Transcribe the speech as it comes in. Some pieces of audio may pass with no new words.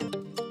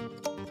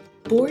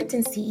Boards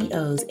and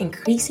CEOs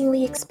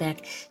increasingly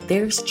expect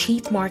their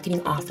chief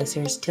marketing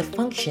officers to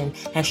function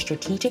as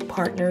strategic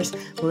partners,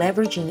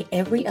 leveraging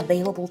every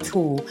available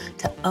tool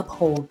to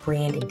uphold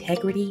brand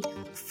integrity,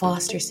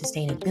 foster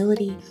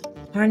sustainability,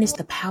 harness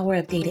the power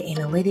of data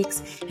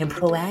analytics, and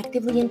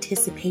proactively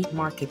anticipate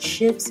market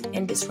shifts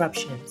and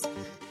disruptions.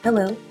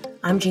 Hello,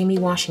 I'm Jamie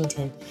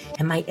Washington,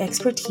 and my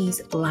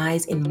expertise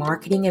lies in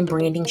marketing and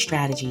branding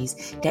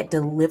strategies that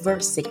deliver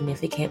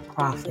significant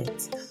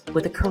profits.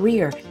 With a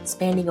career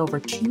spanning over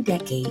 2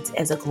 decades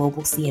as a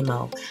global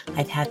CMO,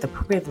 I've had the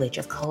privilege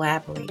of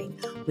collaborating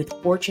with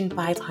Fortune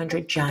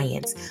 500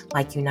 giants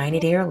like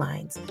United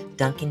Airlines,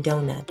 Dunkin'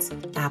 Donuts,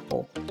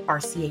 Apple,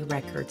 RCA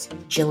Records,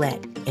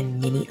 Gillette,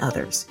 and many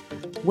others.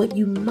 What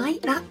you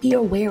might not be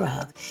aware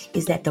of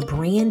is that the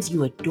brands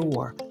you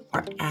adore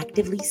are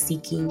actively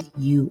seeking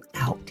you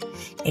out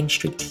and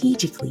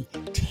strategically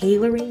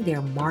tailoring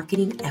their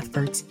marketing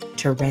efforts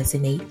to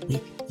resonate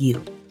with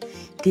you.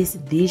 This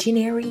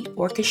visionary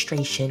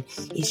orchestration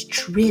is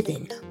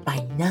driven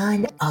by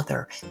none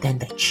other than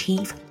the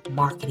Chief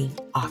Marketing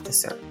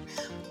Officer.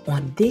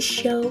 On this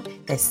show,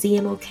 the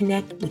CMO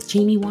Connect with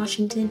Jamie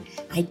Washington,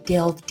 I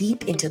delve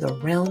deep into the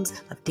realms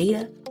of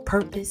data,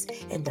 purpose,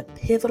 and the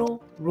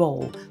pivotal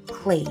role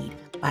played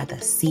by the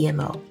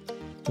CMO.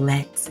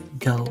 Let's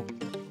go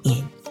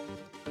in.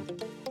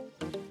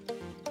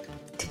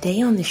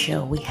 Today on the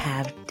show, we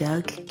have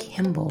Doug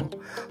Kimball,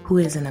 who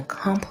is an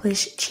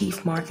accomplished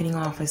Chief Marketing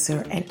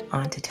Officer at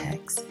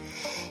Ontotex.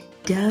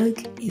 Doug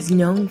is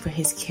known for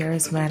his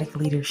charismatic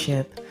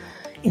leadership,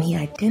 and he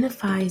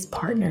identifies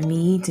partner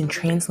needs and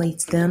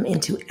translates them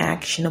into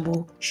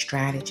actionable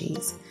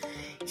strategies.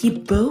 He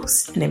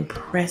boasts an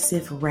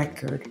impressive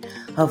record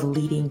of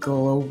leading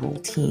global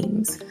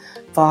teams,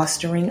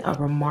 fostering a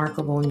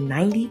remarkable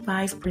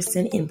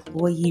 95%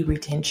 employee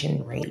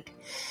retention rate.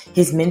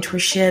 His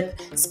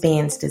mentorship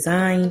spans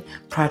design,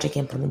 project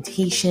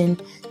implementation,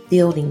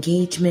 field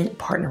engagement,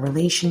 partner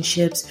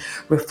relationships,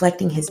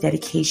 reflecting his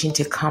dedication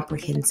to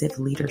comprehensive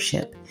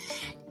leadership.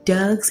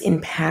 Doug's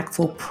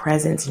impactful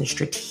presence and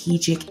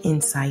strategic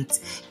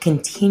insights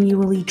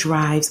continually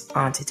drives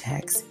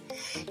Ontotex.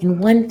 And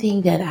one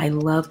thing that I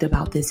loved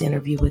about this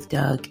interview with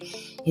Doug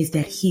is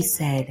that he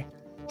said,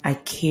 "I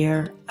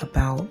care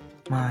about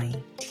my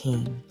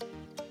team."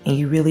 And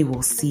you really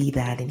will see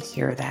that and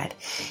hear that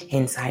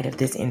inside of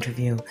this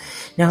interview.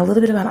 Now, a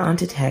little bit about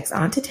Ontotex.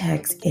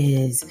 Ontotex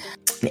is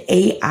an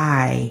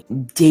AI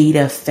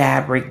data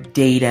fabric,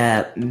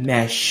 data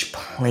mesh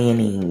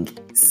planning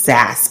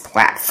SaaS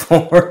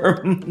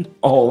platform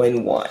all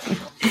in one.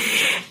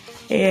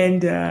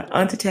 And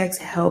Ontotex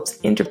helps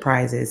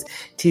enterprises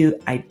to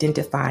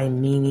identify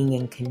meaning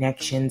and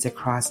connections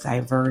across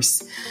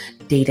diverse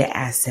data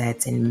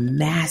assets and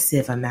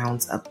massive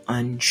amounts of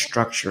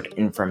unstructured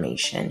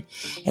information.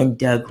 And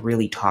Doug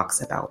really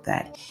talks about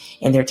that.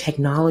 And their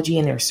technology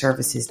and their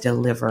services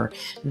deliver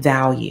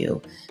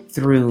value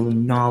through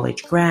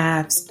knowledge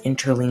graphs,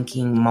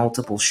 interlinking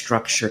multiple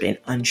structured and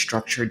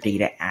unstructured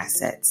data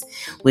assets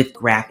with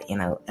graph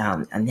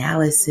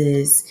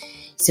analysis.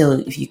 So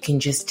if you can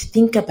just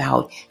think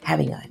about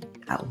having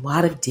a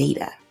lot of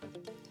data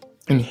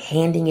and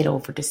handing it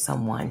over to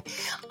someone,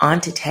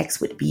 Ontotex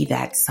would be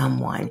that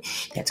someone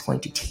that's going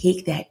to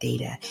take that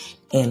data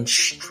and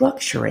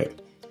structure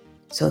it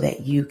so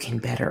that you can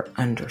better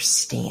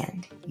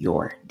understand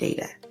your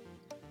data.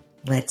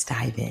 Let's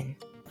dive in.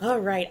 All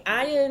right,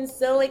 I am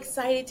so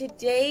excited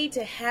today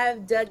to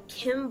have Doug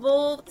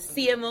Kimball,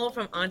 CMO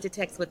from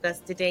Ontotex, with us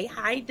today.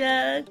 Hi,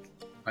 Doug.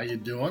 How you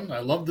doing? I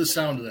love the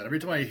sound of that. Every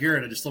time I hear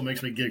it, it just still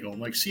makes me giggle. I'm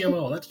like,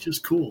 CMO, that's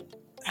just cool.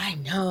 I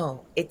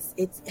know. It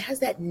has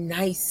that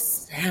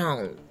nice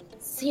sound.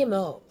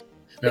 CMO.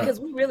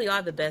 Because we really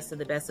are the best of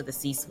the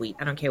C-suite.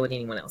 I don't care what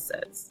anyone else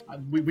says.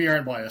 We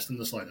aren't biased in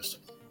the slightest.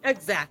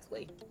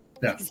 Exactly.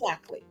 Yeah.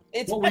 Exactly.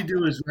 What we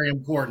do is very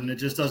important. It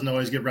just doesn't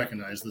always get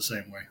recognized the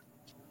same way.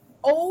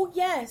 Oh,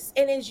 yes.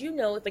 And as you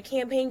know, if a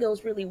campaign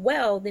goes really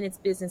well, then it's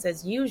business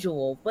as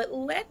usual. But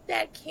let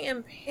that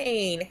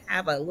campaign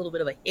have a little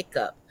bit of a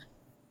hiccup.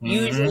 Mm-hmm.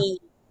 Usually,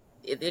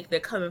 they're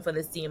coming for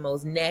the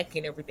CMO's neck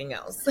and everything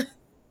else.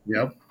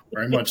 Yep,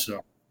 very much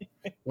so.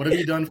 What have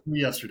you done for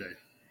me yesterday?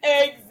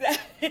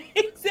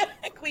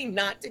 Exactly.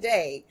 Not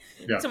today.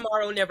 Yeah.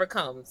 Tomorrow never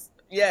comes.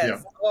 Yes.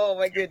 Yeah. Oh,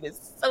 my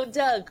goodness. So,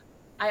 Doug,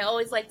 I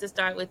always like to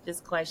start with this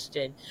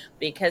question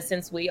because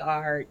since we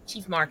are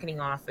chief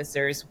marketing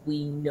officers,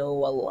 we know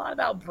a lot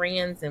about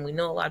brands and we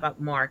know a lot about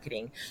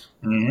marketing.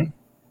 Mm-hmm.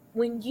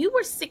 When you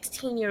were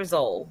 16 years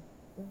old,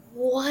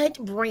 what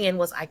brand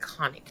was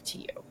iconic to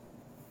you?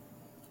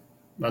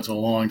 That's a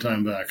long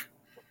time back.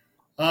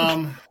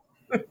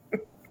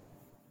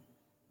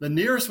 The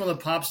nearest one that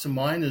pops to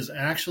mind is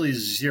actually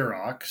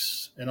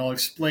Xerox, and I'll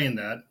explain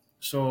that.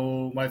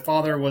 So my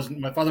father was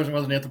an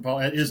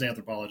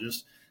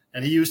anthropologist.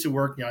 And he used to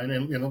work,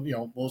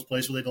 in those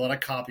places where they did a lot of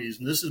copies.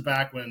 And this is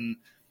back when,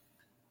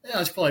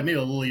 it's probably maybe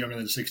a little younger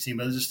than 16,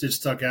 but it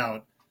stuck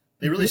out.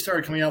 They really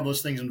started coming out with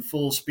those things in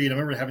full speed. I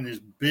remember having these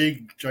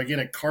big,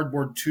 gigantic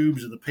cardboard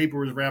tubes that the paper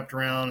was wrapped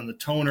around and the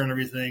toner and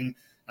everything.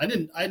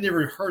 I'd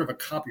never heard of a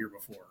copier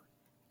before.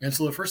 And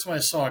so the first time I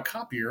saw a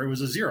copier, it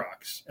was a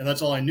Xerox. And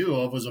that's all I knew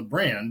of was a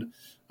brand.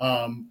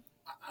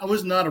 I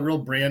was not a real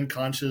brand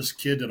conscious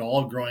kid at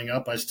all growing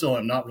up. I still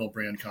am not real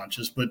brand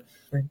conscious. But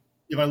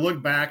if I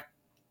look back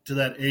to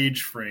that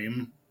age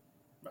frame,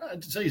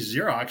 I'd say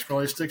Xerox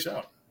probably sticks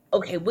out.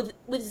 Okay, with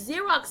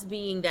Xerox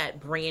being that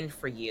brand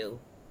for you,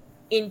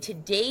 in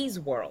today's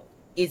world,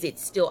 is it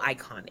still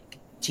iconic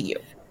to you?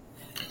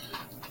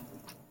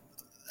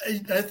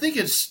 I think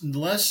it's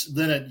less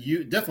than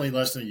definitely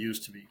less than it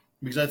used to be,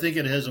 because I think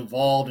it has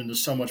evolved into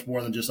so much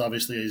more than just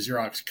obviously a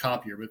Xerox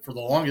copier. But for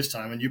the longest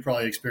time, and you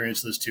probably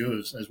experienced this too,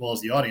 as well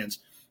as the audience,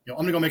 I'm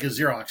going to go make a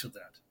Xerox of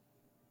that.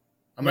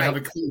 I'm going to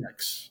have a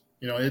Kleenex.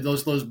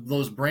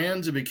 Those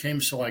brands, it became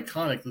so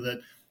iconic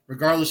that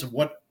regardless of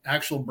what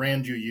actual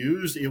brand you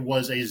used, it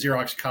was a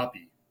Xerox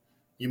copy.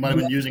 You might have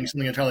been using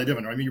something entirely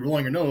different. I mean, you're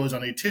rolling your nose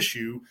on a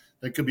tissue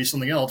that could be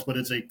something else, but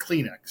it's a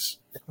Kleenex.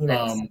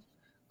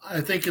 I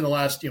think in the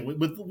last,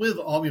 with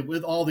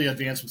all the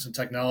advancements in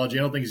technology,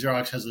 I don't think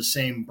Xerox has the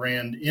same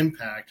brand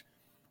impact.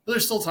 But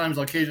there's still times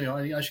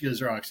occasionally I should get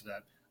a Xerox to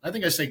that. I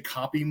think I say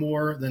copy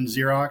more than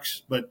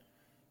Xerox, but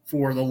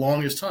for the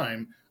longest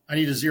time, I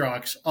need a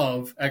Xerox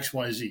of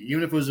XYZ.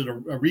 Even if it was a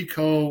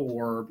Ricoh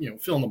or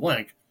fill in the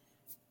blank,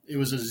 it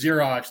was a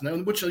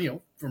Xerox, which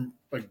from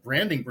like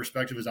branding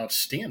perspective is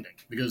outstanding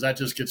because that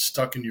just gets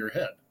stuck into your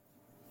head.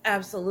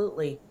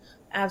 Absolutely.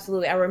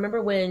 I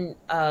remember when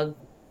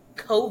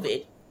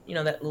COVID,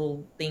 that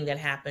little thing that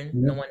happened,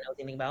 no one knows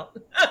anything about,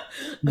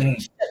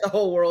 shut the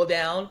whole world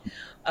down.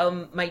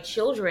 My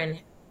children,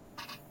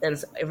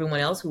 as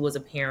everyone else who was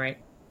a parent,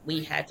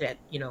 we had to,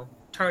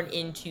 turn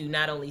into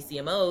not only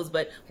CMOs,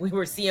 but we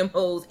were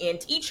CMOs and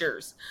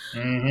teachers.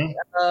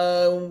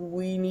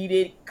 We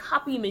needed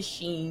copy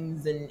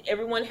machines and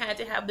everyone had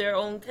to have their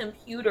own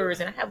computers,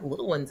 and I have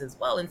little ones as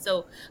well. And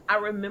so I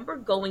remember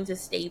going to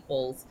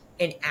Staples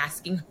and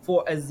asking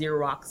for a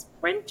Xerox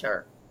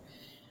printer.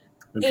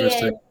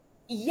 Interesting. And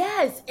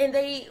yes, and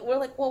they were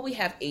like, well, we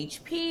have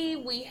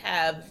HP, we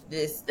have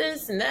this,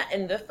 and that,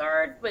 and the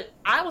third, but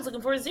I was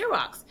looking for a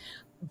Xerox.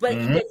 But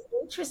it's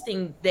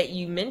interesting that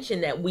you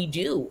mentioned that we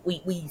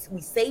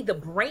say the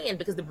brand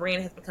because the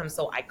brand has become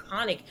so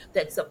iconic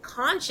that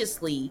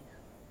subconsciously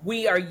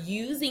we are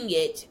using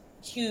it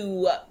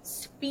to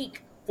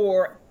speak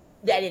for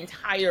that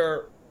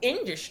entire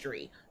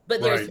industry.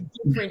 But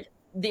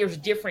there's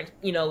different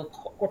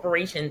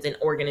corporations and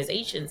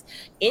organizations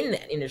in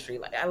that industry.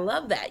 Like, I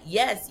love that.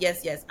 Yes.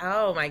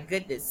 Oh my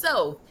goodness.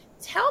 So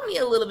tell me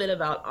a little bit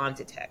about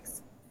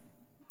Ontotex.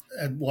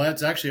 Well,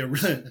 that's actually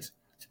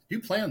you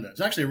planned that.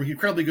 It's actually an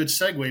incredibly good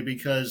segue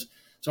because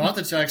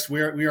Ontotex,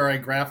 we are a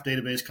graph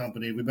database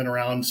company. We've been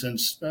around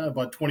since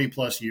about 20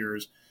 plus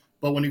years.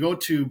 But when you go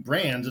to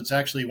brands, it's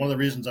actually one of the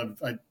reasons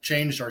I've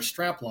changed our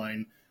strap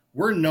line.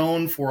 We're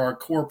known for our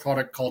core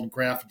product called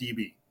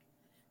GraphDB.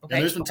 Okay.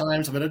 And there's been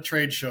times I'm at a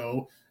trade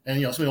show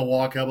and somebody will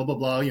walk up, blah blah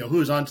blah.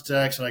 Who's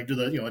Ontotex, and I do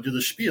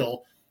the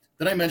spiel.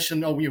 Then I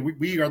mention,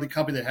 we are the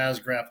company that has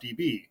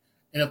GraphDB.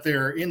 And if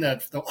they're in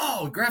that,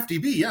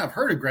 GraphDB, yeah, I've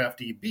heard of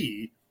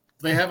GraphDB.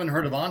 They haven't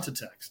heard of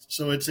Ontotex.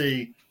 So it's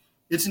an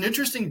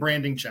interesting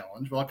branding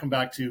challenge. But I'll come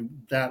back to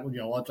that.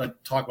 I'll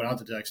talk about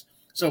Ontotex.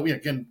 So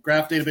again,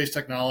 graph database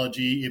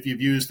technology. If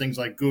you've used things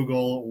like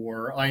Google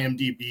or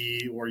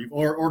IMDb, or you've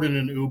ordered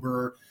an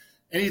Uber,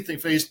 anything,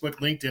 Facebook,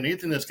 LinkedIn,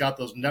 anything that's got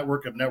those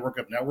network of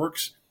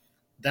networks,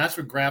 that's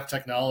what graph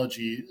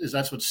technology is.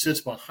 That's what sits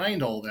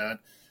behind all that.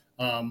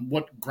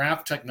 What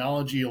graph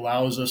technology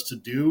allows us to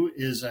do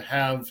is to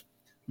have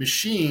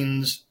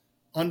machines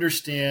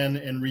understand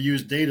and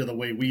reuse data the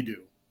way we do.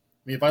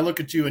 I mean, if I look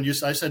at you and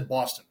I said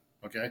Boston,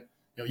 okay,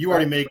 you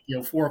already make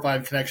 4 or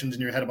 5 connections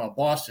in your head about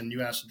Boston.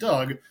 You ask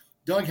Doug.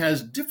 Doug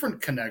has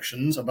different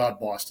connections about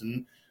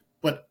Boston,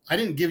 but I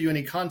didn't give you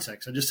any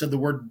context. I just said the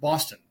word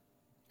Boston,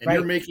 and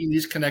you're making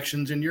these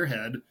connections in your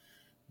head.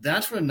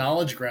 That's what a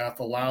knowledge graph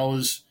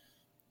allows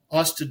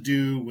us to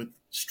do with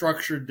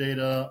structured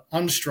data,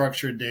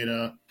 unstructured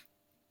data,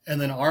 and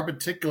then our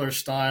particular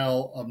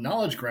style of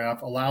knowledge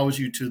graph allows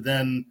you to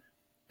then,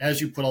 as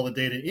you put all the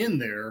data in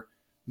there,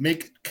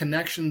 make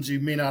connections you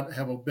may not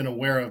have been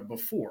aware of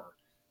before.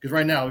 Because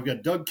right now we've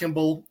got Doug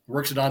Kimball,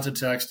 works at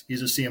Ontotex.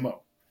 He's a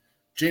CMO.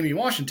 Jamie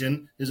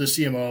Washington is a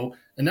CMO.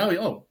 And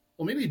now,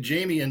 maybe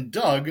Jamie and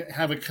Doug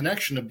have a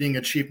connection of being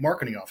a chief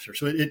marketing officer.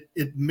 So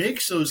it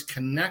makes those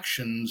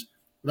connections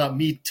without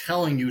me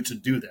telling you to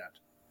do that.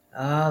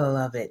 Oh, I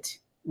love it.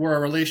 Where a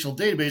relational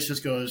database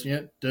just goes,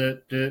 which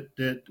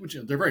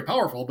they're very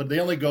powerful, but they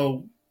only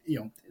go,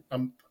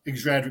 I'm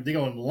exaggerating, they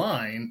go in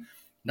line.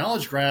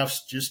 Knowledge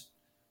graphs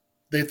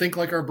they think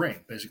like our brain,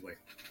 basically.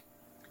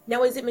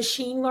 Now, is it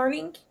machine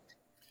learning?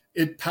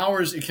 It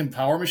can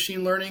power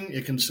machine learning.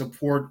 It can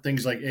support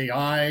things like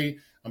AI.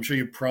 I'm sure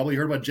you've probably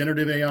heard about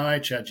generative AI,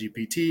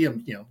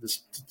 ChatGPT.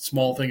 This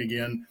small thing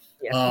again.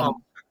 Yeah,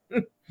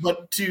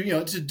 but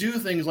to do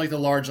things like the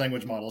large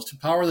language models, to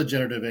power the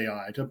generative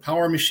AI, to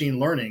power machine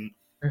learning,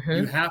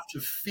 you have to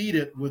feed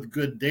it with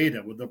good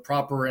data, with the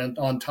proper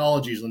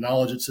ontologies, the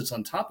knowledge that sits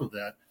on top of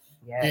that.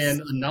 Yes.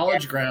 And a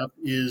knowledge graph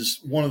is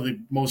one of the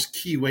most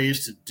key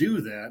ways to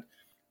do that.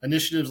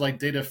 Initiatives like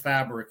Data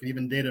Fabric and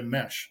even Data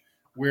Mesh,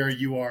 where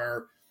you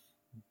are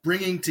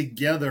bringing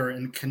together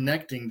and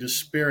connecting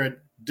disparate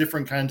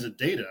different kinds of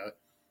data,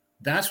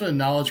 that's what a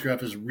knowledge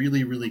graph is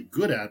really, really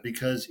good at,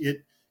 because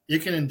it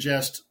can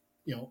ingest,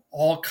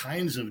 all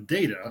kinds of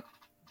data.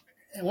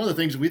 And one of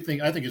the things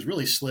I think is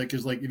really slick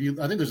is, like, I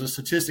think there's a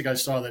statistic I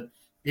saw that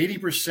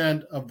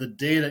 80% of the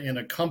data in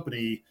a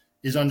company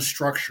is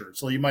unstructured.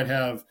 So you might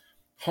have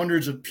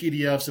hundreds of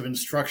PDFs of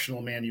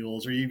instructional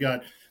manuals, or you've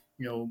got,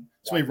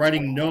 somebody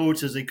writing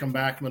notes as they come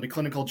back from a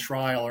clinical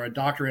trial, or a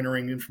doctor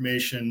entering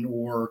information,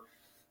 or,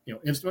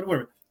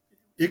 whatever.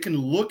 It can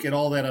look at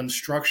all that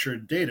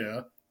unstructured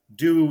data,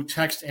 do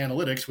text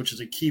analytics, which is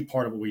a key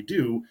part of what we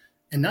do.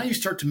 And now you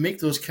start to make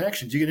those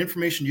connections. You get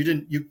information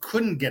you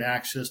couldn't get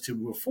access to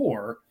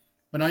before,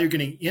 but now you're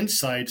getting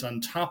insights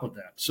on top of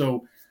that.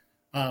 So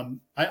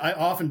I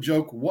often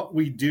joke what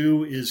we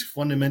do is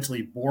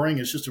fundamentally boring.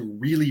 It's just a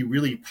really,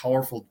 really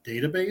powerful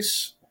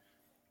database.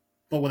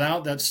 But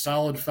without that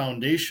solid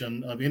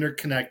foundation of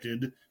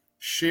interconnected,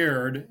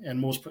 shared, and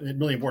most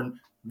really important,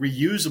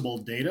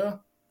 reusable data,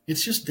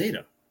 it's just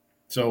data.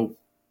 So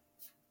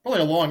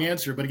probably a long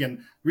answer, but again,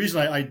 the reason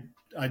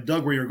I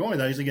dug where you're going with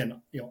that is,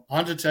 again,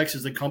 OntoText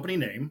is the company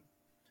name.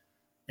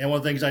 And one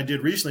of the things I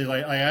did recently is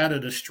I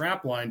added a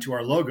strap line to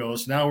our logo.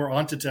 So now we're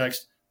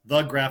OntoText,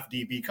 the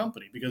GraphDB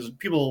company, because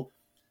people,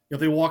 if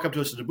they walk up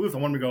to us at the booth, I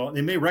want them to go,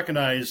 they may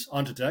recognize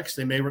OntoText.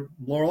 They may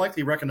more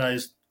likely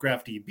recognize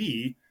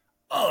GraphDB.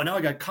 Oh, now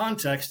I got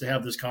context to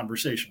have this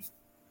conversation.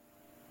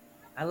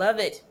 I love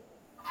it.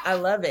 I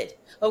love it.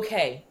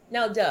 Okay.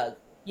 Now, Doug,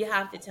 you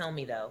have to tell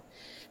me, though,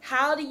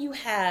 how do you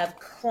have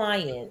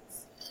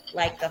clients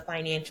like the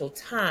Financial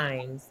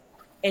Times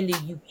and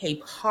the UK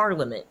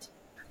Parliament?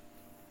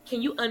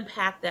 Can you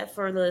unpack that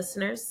for the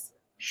listeners?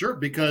 Sure,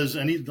 because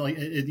anybody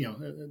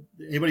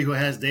who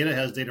has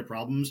data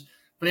problems.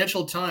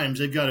 Financial Times,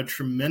 they've got a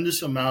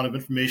tremendous amount of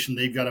information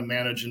they've got to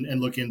manage and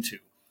look into.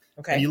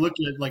 Okay. And you look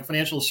at, like,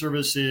 financial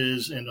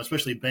services and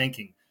especially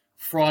banking,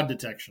 fraud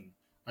detection,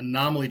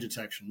 anomaly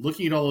detection,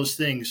 looking at all those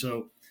things.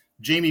 So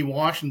Jamie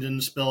Washington,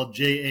 spelled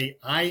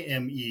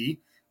Jaime,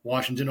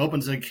 Washington,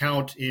 opens an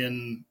account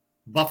in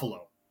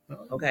Buffalo.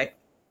 Okay.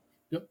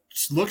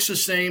 Looks the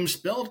same,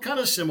 spelled kind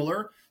of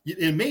similar.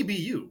 It may be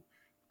you,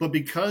 but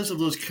because of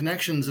those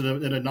connections that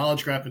a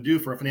knowledge graph can do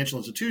for a financial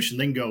institution,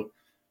 they can go,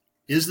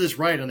 is this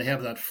right? And they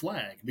have that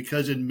flag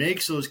because it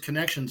makes those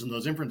connections and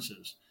those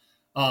inferences.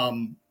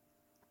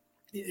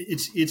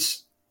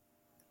 It's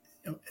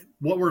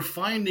what we're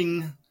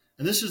finding,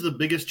 and this is the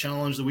biggest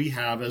challenge that we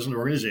have as an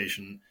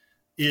organization,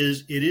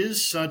 is it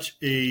is such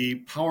a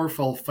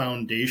powerful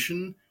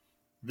foundation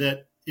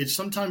that it's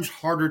sometimes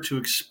harder to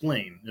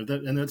explain.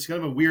 And that's kind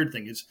of a weird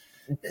thing.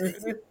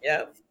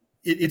 Yeah.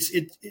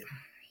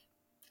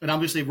 And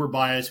obviously we're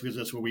biased because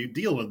that's what we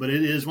deal with, but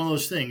it is one of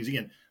those things,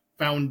 again,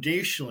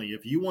 foundationally,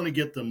 if you want to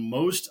get the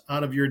most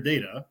out of your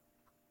data,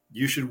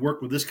 you should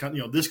work with this kind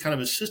of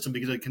a system,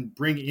 because it can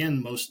bring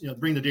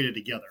the data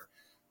together.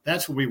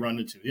 That's what we run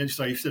into.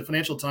 So you said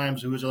Financial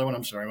Times. Who was the other one?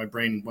 I'm sorry, my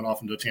brain went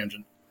off into a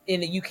tangent.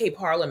 In the UK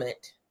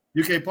Parliament.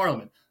 UK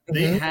Parliament.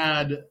 They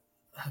had,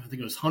 I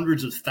think it was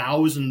hundreds of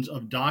thousands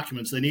of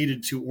documents they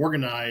needed to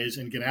organize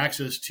and get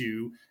access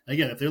to.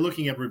 Again, if they're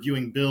looking at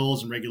reviewing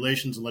bills and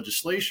regulations and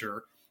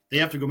legislature, they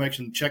have to go back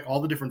and check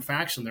all the different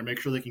facts in there, make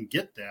sure they can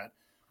get that.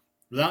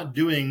 Without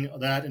doing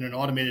that in an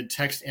automated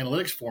text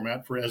analytics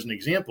format, as an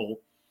example,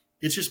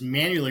 it's just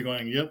manually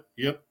going, yep,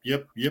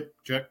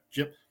 check.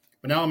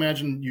 But now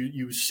imagine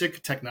you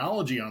sick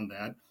technology on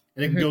that,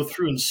 and it can go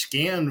through and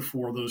scan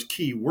for those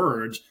key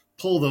words,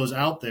 pull those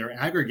out there,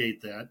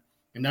 aggregate that.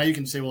 And now you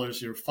can say, well,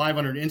 there's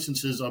 500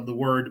 instances of the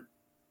word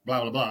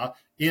blah, blah, blah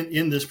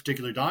in this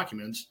particular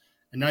documents.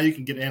 And now you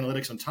can get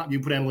analytics on top. You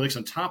put analytics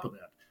on top of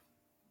that.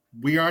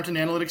 We aren't an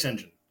analytics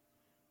engine,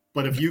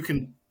 but if you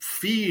can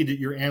feed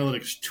your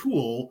analytics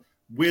tool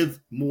with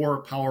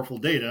more powerful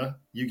data,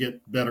 you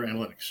get better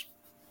analytics.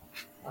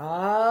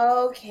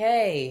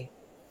 Okay.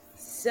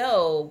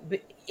 So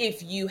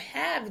if you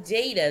have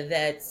data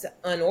that's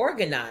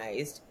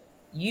unorganized,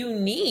 you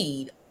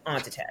need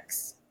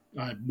OntoText.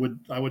 I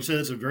would say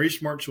that's a very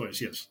smart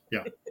choice. Yes.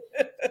 Yeah.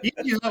 Even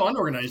if you have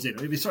unorganized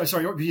data.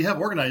 If you have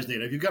organized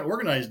data, if you've got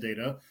organized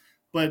data,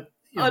 but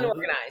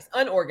unorganized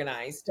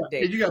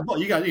data. You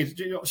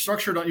got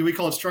structured. We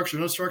call it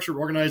structured, unstructured,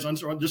 organized,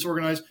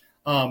 disorganized.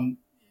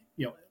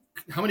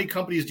 How many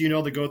companies do you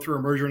know that go through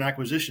a merger and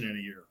acquisition in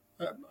a year?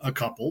 A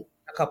couple.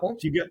 So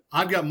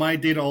I've got my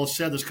data all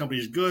set. This company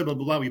is good. Blah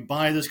blah blah. We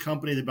buy this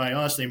company. They buy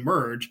us. They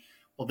merge.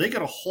 Well, they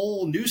got a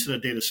whole new set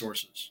of data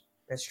sources.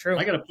 That's true.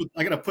 I got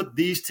to put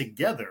these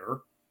together,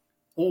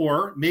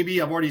 or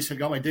maybe I've already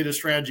got my data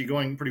strategy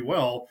going pretty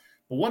well.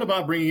 But what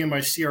about bringing in my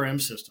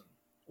CRM system?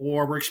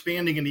 Or we're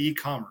expanding into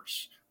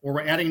e-commerce, or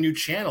we're adding new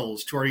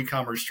channels to our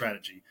e-commerce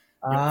strategy.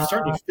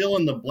 Starting to fill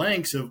in the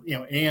blanks of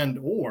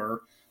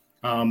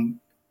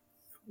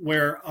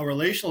where a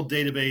relational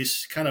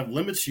database kind of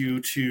limits you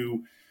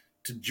to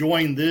to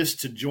join this,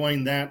 to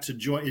join that, to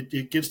join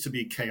it gets to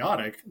be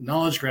chaotic.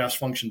 Knowledge graphs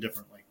function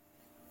differently.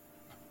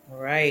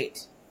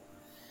 Right.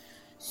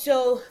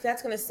 So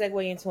that's going to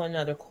segue into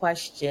another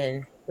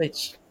question,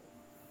 which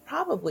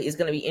probably is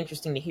going to be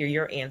interesting to hear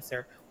your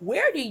answer.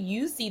 Where do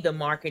you see the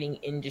marketing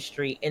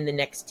industry in the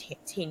next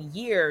 10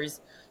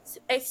 years,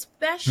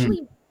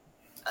 especially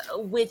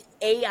with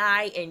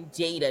AI and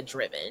data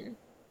driven?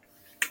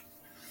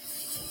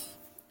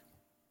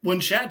 When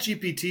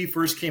ChatGPT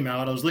first came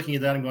out, I was looking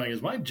at that and going,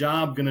 is my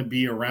job going to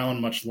be around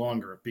much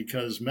longer?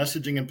 Because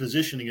messaging and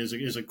positioning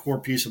is a core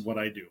piece of what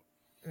I do.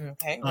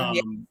 Okay.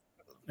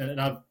 And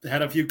I've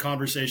had a few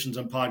conversations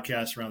on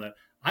podcasts around that.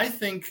 I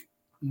think,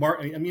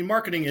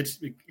 marketing, it's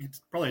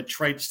probably a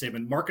trite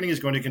statement. Marketing is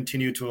going to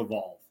continue to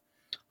evolve.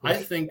 Right.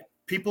 I think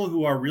people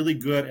who are really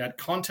good at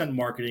content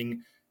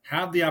marketing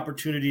have the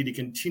opportunity to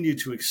continue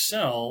to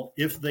excel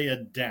if they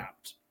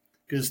adapt.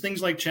 Because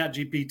things like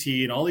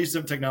ChatGPT and all these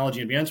different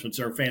technology advancements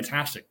are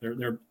fantastic.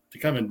 They're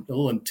kind of a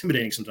little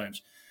intimidating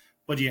sometimes.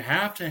 But you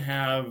have to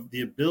have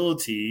the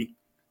ability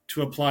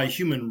to apply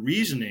human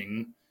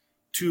reasoning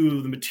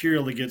to the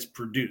material that gets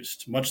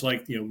produced, much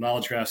like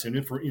knowledge graphs and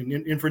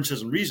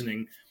inferences and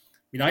reasoning.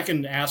 I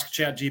can ask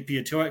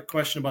ChatGPT a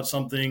question about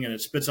something and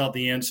it spits out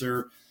the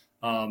answer,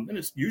 and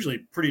it's usually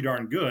pretty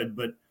darn good.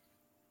 But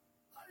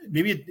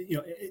maybe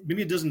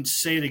it doesn't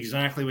say it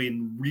exactly the way it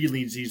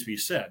really needs to be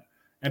said.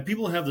 And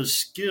people who have the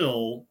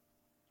skill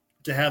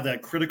to have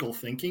that critical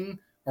thinking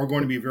are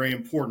going to be very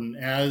important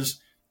as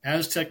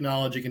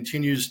technology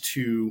continues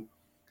to,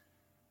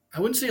 I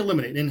wouldn't say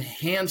eliminate,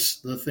 enhance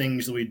the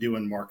things that we do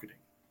in marketing.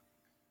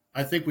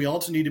 I think we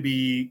also need to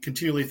be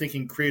continually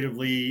thinking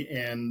creatively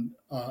and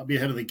be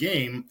ahead of the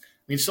game.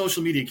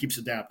 Social media keeps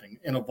adapting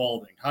and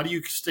evolving. How do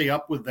you stay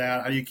up with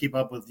that? How do you keep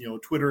up with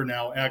Twitter,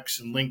 now X,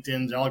 and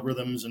LinkedIn's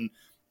algorithms and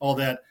all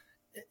that?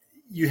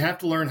 You have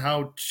to learn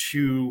how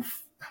to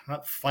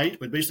not fight,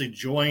 but basically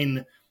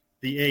join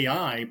the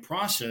AI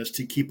process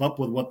to keep up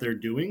with what they're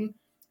doing,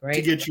 right,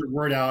 to get your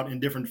word out in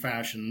different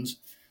fashions.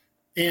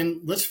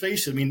 And let's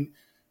face it,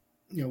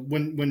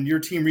 when your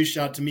team reached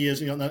out to me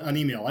as on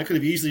email, I could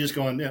have easily just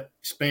gone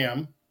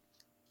spam.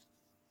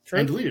 True.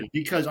 And deleted it,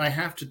 because I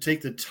have to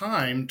take the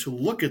time to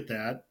look at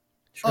that.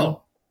 True.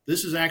 Oh,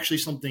 this is actually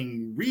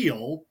something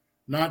real,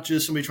 not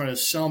just somebody trying to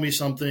sell me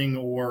something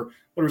or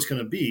whatever it's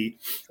going to be.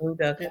 True.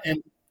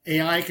 And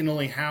AI can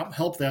only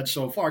help that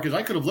so far, because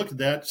I could have looked at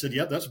that, said,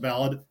 yep, that's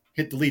valid,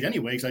 hit delete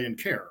anyway because I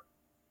didn't care.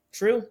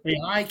 True.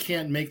 AI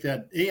can't make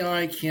that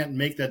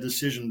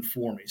decision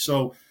for me.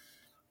 So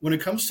when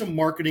it comes to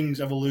marketing's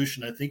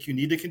evolution, I think you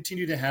need to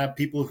continue to have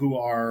people who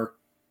are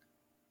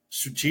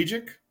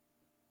strategic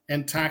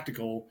and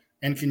tactical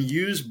and can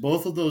use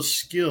both of those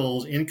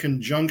skills in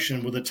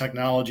conjunction with the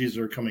technologies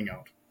that are coming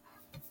out.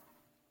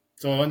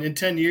 So in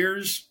 10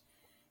 years,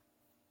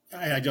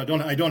 I don't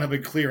have a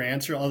clear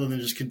answer other than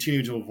just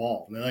continue to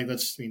evolve. And I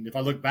think if I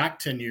look back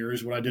 10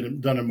 years, what I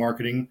done in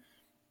marketing,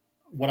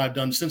 what I've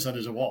done since then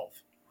is evolve.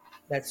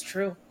 That's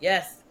true.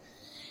 Yes.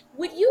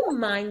 Would you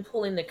mind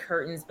pulling the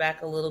curtains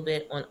back a little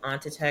bit on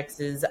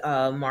OntoTex's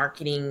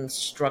marketing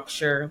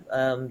structure,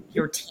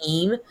 your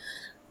team?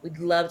 We'd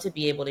love to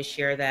be able to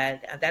share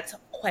that. That's a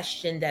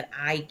question that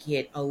I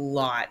get a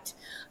lot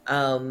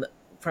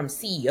from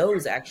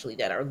CEOs, actually,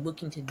 that are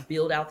looking to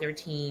build out their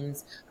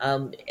teams.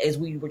 As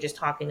we were just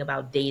talking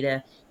about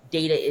data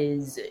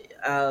is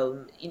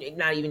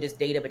not even just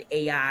data, but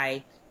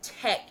AI,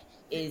 tech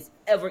is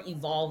ever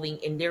evolving,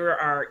 and there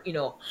are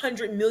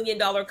 $100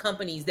 million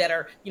companies that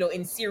are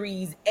in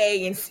Series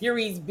A and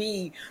Series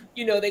B.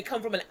 They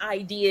come from an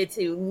idea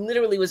to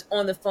literally was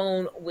on the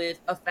phone with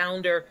a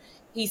founder.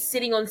 He's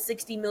sitting on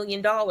 $60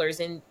 million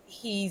and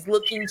he's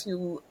looking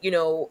to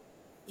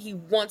he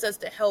wants us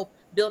to help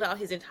build out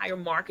his entire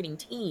marketing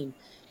team.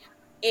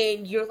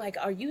 And you're like,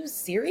 are you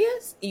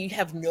serious? You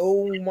have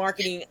no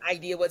marketing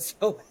idea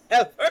whatsoever.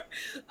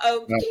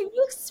 Can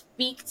you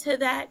speak to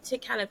that to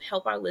kind of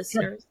help our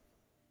listeners?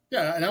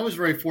 Yeah, and I was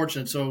very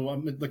fortunate.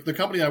 So the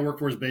company I work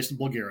for is based in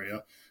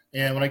Bulgaria.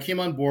 And when I came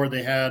on board,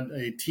 they had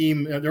a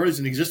team. There was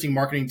an existing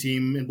marketing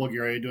team in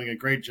Bulgaria doing a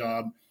great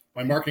job.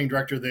 My marketing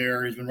director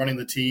there, he's been running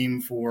the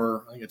team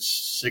for, I think it's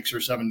 6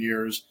 or 7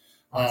 years.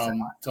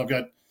 So I've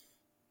got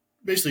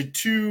basically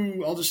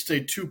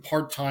two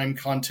part-time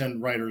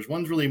content writers.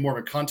 One's really more of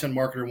a content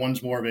marketer.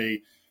 One's more of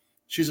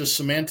she's a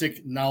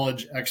semantic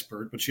knowledge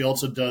expert, but she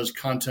also does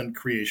content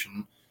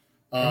creation.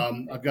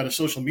 I've got a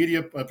social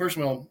media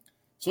person,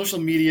 social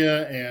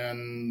media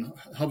and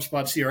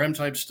HubSpot CRM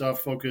type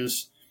stuff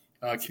focus,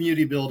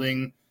 community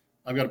building.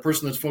 I've got a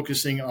person that's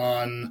focusing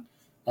on,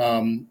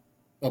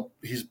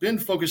 he's been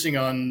focusing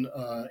on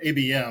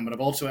ABM, but I've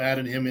also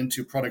added him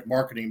into product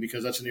marketing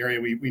because that's an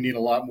area we need a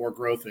lot more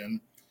growth in.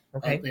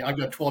 Okay. I've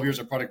got 12 years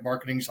of product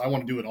marketing, so I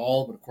want to do it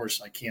all, but of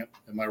course I can't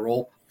in my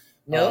role.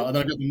 No. And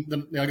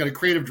then I got a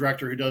creative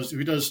director who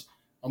does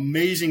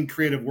amazing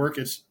creative work.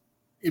 It's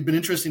been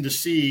interesting to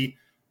see.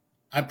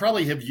 I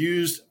probably have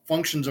used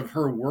functions of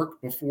her work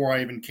before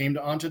I even came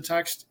to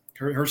OntoText.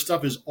 Her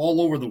stuff is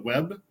all over the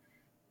web,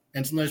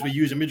 and sometimes we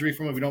use imagery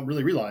from it. We don't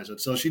really realize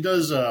it. So she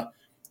does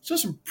It's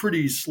just some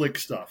pretty slick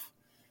stuff.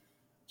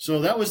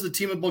 So that was the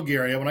team in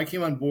Bulgaria. When I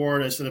came on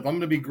board, I said, if I'm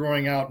going to be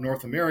growing out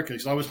North America,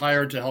 because I was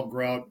hired to help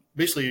grow out,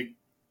 basically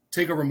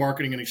take over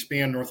marketing and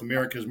expand North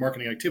America's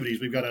marketing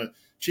activities. We've got a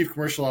chief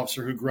commercial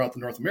officer who grew out the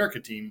North America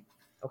team.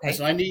 Okay. I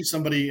said, I need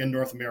somebody in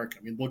North America.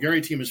 I mean, the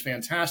Bulgaria team is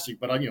fantastic,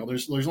 but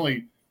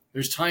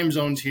there's time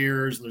zones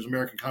here, there's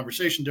American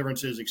conversation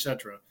differences,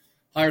 etc.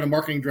 Hired a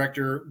marketing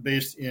director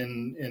based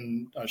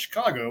in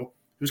Chicago,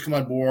 who's come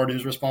on board,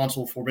 who's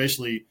responsible for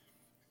basically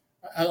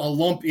a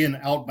lump in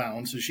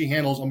outbound. So she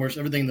handles almost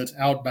everything that's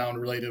outbound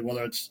related,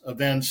 whether it's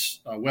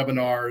events,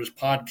 webinars,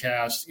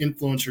 podcasts,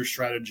 influencer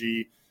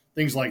strategy,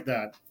 things like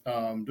that.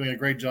 Doing a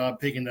great job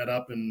picking that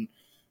up. And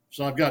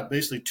so I've got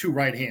basically two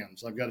right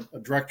hands. I've got a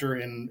director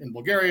in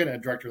Bulgaria and a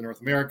director in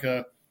North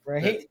America.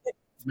 Right.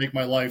 Make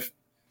my life,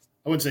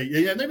 I wouldn't say,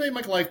 yeah, they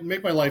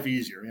make my life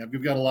easier. Yeah,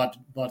 we've got a lot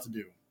to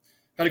do.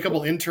 Had a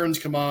couple interns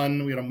come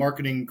on. We had a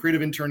marketing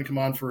creative intern come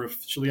on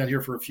she'll be on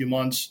here for a few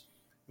months.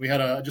 We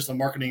had just a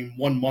marketing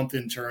 1 month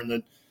intern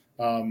that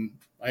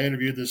I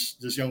interviewed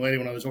this young lady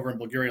when I was over in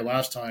Bulgaria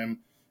last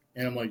time.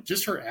 And I'm like,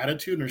 just her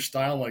attitude and her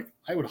style, like,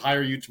 I would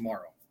hire you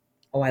tomorrow.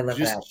 Oh, I love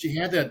that. She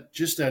had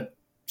that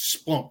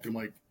spunk. I'm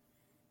like,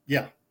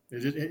 yeah,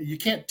 you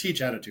can't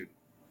teach attitude.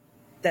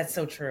 That's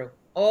so true.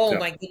 Oh, yeah.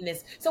 My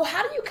goodness. So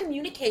how do you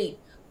communicate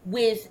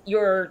with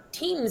your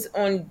teams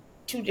on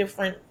two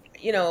different,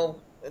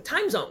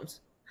 time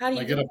zones? How do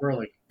you get up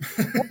early?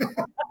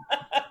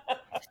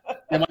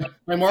 Yeah,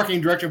 my marketing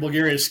director in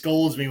Bulgaria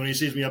scolds me when he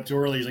sees me up too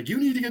early. He's like, "You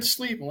need to get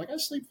sleep." I'm like, "I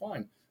sleep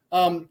fine."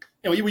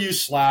 We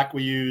use Slack.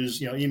 We use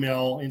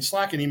email. And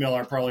Slack and email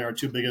are probably our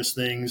two biggest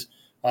things.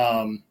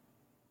 They're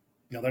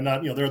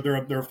not.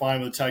 They're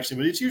fine with texting,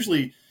 but it's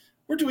usually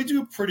we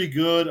do pretty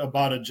good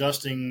about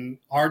adjusting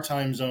our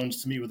time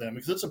zones to meet with them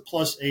because it's a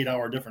plus 8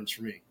 hour difference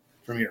for me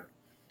from here.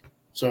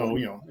 So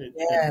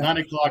at 9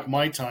 o'clock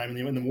my time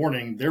in the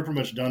morning, they're pretty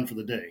much done for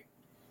the day.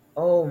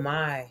 Oh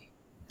my.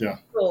 Yeah.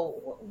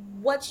 So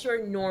what's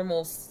your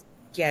normal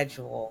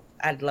schedule?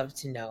 I'd love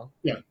to know.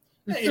 Yeah.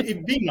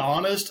 Being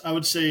honest, I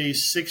would say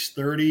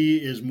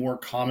 6:30 is more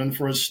common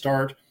for a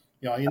start.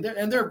 They're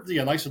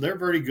like I said, they're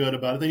very good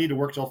about it. They need to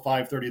work till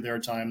 5:30 their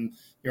time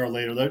or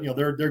later.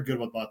 They're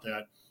good about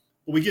that.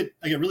 But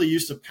I get really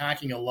used to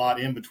packing a lot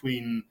in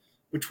between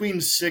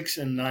 6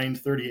 and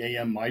 9:30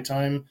 a.m. my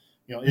time.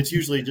 It's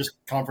usually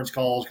just conference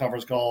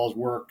calls,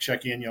 work,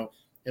 check in,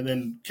 and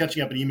then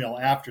catching up an email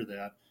after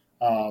that.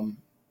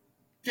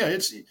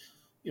 It's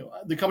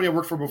the company I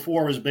worked for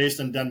before was based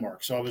in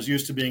Denmark, so I was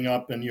used to being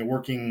up and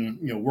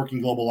working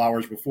global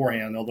hours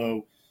beforehand.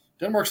 Although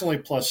Denmark's only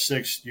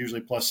 +6,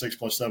 usually +6,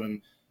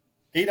 +7.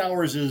 8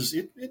 hours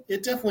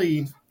it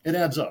definitely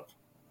adds up.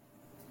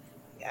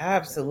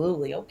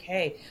 Absolutely.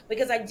 Okay,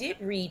 because I did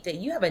read that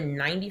you have a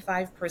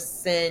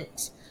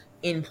 95%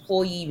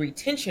 employee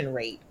retention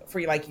rate for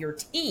your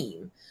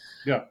team.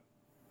 Yeah,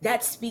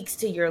 that speaks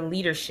to your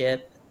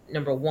leadership.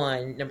 Number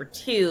one. Number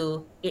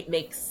two, it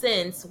makes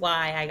sense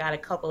why I got a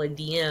couple of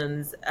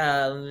DMs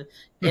on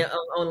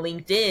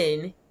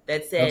LinkedIn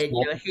that said,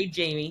 cool. Hey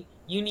Jamie,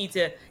 you need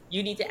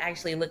to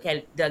actually look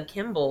at Doug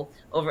Kimball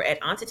over at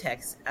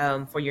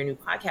Ontotex for your new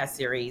podcast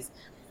series.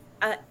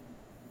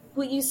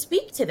 Will you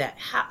speak to that?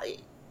 How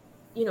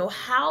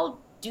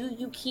do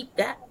you keep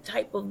that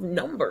type of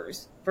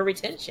numbers for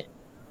retention?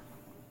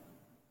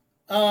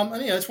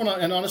 It's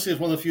honestly, it's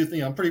one of the few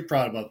things I'm pretty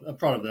proud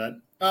of that.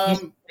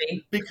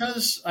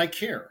 Because I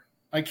care.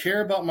 I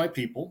care about my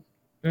people.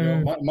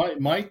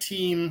 My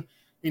team.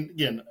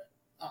 Again,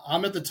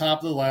 I'm at the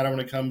top of the ladder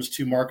when it comes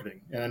to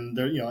marketing, and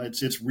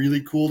it's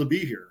really cool to be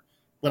here.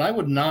 But I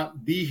would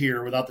not be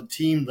here without the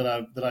team that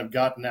I've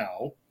got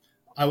now.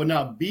 I would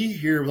not be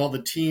here without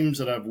the teams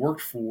that I've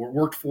worked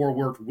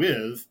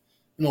with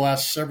in the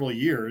last several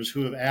years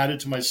who have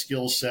added to my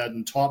skill set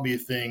and taught me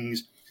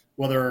things,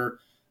 whether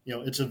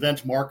it's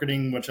event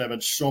marketing, which I've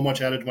had so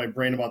much added to my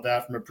brain about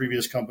that from a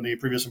previous company,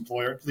 previous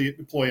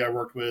employee I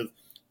worked with,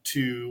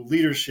 to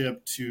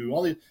leadership, to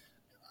all the.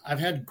 I've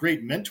had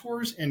great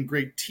mentors and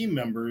great team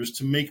members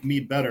to make me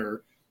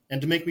better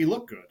and to make me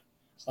look good.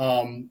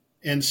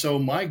 And so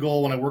my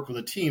goal when I work with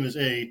a team is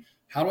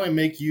how do I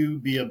make you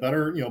be a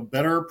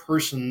better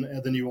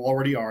person than you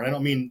already are? And I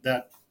don't mean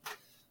that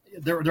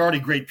they're already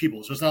great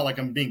people, so it's not like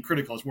I'm being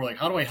critical. It's more like,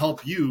 how do I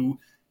help you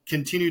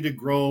continue to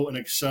grow and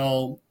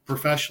excel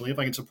professionally? If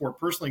I can support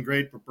personally,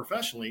 great, but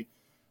professionally,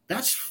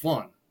 that's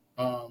fun.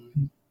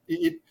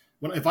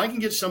 If I can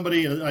get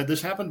somebody,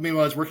 this happened to me when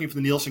I was working for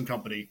the Nielsen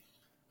Company.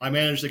 I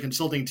managed a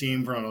consulting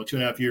team for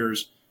 2.5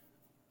 years.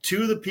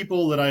 Two of the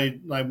people that I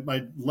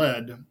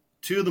led,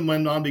 two of them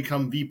went on to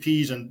become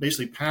VPs and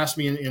basically passed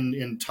me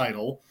in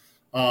title.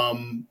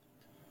 Two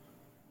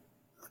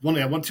went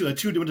to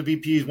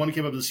VPs. One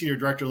came up to the senior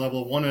director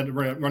level. One ended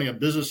up running a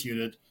business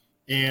unit.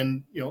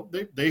 And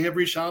they have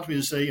reached out to me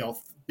to say,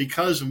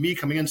 because of me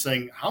coming in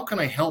saying, how can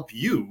I help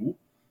you?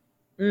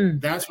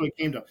 That's what it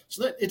came to.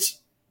 So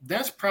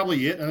that's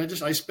probably it.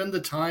 And I spend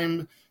the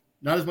time,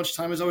 not as much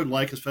time as I would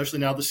like, especially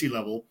now at the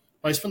C-level,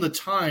 but I spend the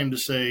time to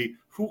say,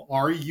 who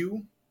are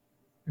you?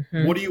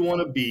 Mm-hmm. What do you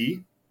want to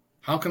be?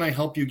 How can I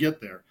help you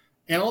get there?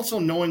 And also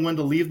knowing when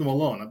to leave them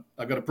alone.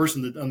 I've got a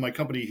person that on my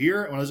company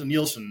here, when I was at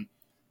Nielsen,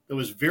 that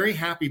was very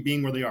happy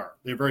being where they are.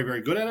 They're very,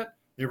 very good at it.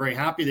 They're very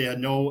happy. They had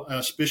no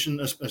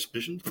aspirations.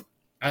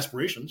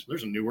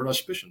 There's a new word,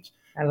 aspirations.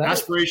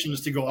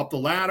 Aspirations to go up the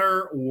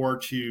ladder or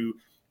to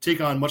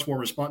take on much more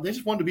response. They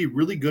just wanted to be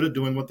really good at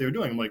doing what they were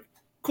doing. I'm like,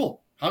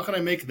 cool. How can I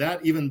make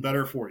that even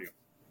better for you?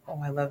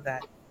 Oh, I love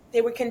that.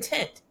 They were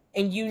content.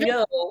 And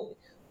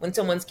when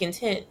someone's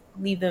content,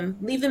 leave them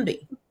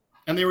be.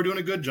 And they were doing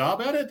a good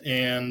job at it.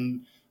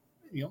 And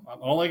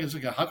all I can say,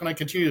 how can I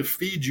continue to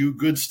feed you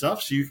good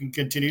stuff so you can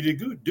continue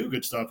to do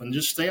good stuff and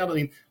just stay out of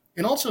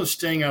and also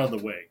staying out of the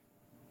way.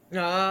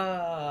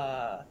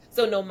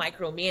 So no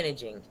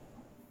micromanaging.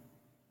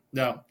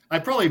 No, I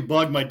probably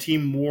bug my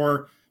team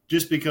more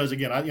just because,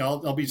 again,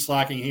 I'll be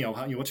slacking.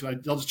 I'll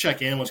just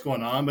check in what's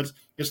going on, but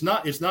it's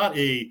not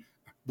a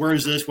where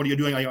is this? What are you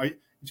doing?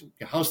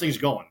 How's things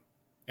going?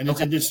 And it's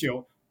just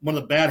one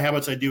of the bad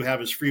habits I do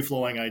have is free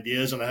flowing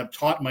ideas, and I have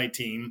taught my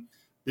team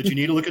that you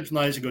need to look at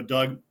tonight and go,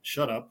 Doug,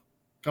 shut up,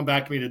 come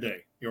back to me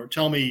today.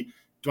 Tell me,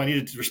 do I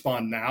need to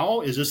respond now?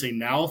 Is this a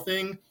now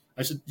thing?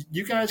 I said,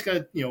 you guys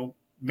got to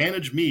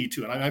manage me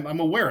too, and I'm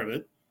aware of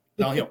it.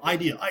 Now,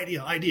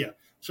 idea.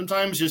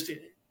 Sometimes just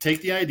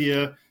take the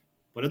idea,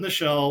 put it in the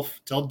shelf,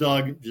 tell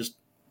Doug, just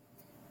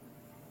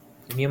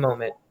give me a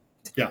moment.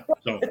 Yeah.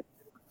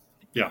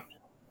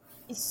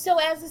 So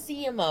as a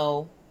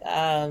CMO,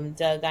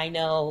 Doug, I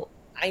know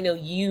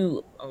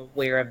you are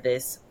aware of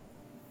this.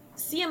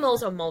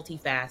 CMOs are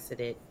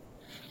multifaceted.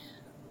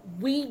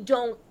 We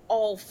don't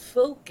all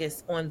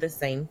focus on the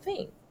same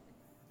thing.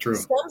 True.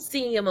 Some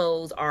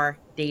CMOs are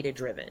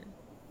data-driven.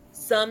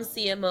 Some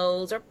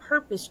CMOs are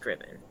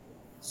purpose-driven.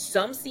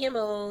 Some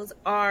CMOs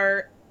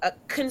are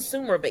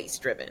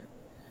consumer-based driven.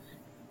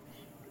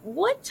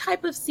 What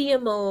type of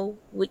CMO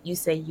would you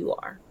say you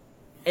are,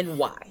 and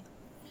why?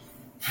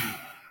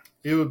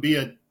 It would be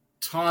a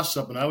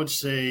toss-up, and I would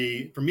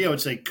say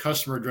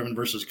customer-driven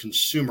versus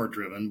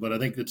consumer-driven, but I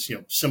think it's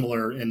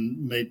similar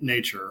in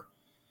nature.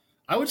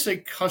 I would say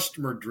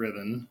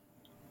customer-driven.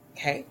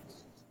 Okay.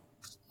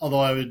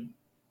 Although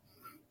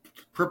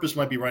purpose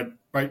might be right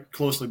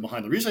closely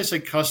behind. The reason I say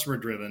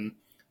customer-driven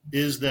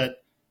is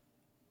that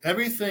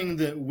everything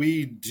that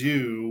we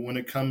do when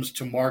it comes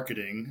to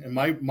marketing, and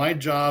my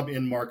job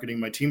in marketing,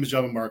 my team's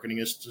job in marketing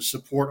is to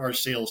support our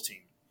sales team.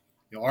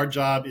 Our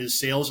job is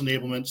sales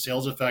enablement,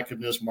 sales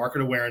effectiveness,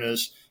 market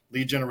awareness,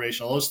 lead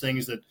generation, all those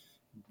things that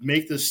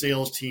make the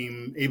sales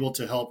team able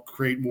to help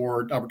create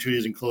more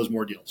opportunities and close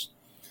more deals.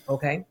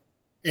 Okay.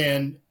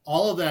 And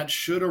all of that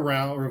should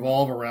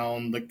revolve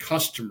around the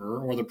customer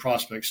or the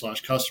prospect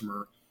 /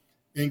 customer,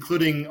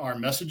 including our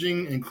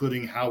messaging,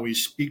 including how we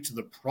speak to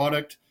the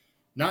product.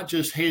 Not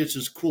just, hey, it's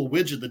this cool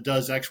widget that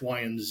does X, Y,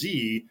 and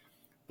Z,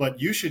 but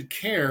you should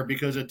care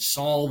because it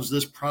solves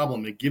this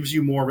problem. It gives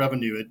you more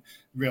revenue. It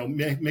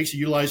makes you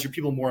utilize your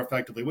people more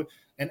effectively.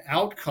 And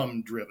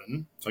outcome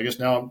driven. So I guess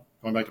now I'm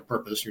going back to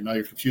purpose. You're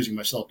confusing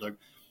myself, Doug.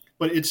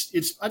 But it's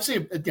I'd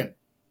say, again,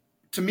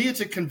 to me,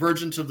 it's a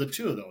convergence of the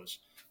two of those.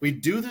 We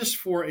do this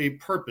for a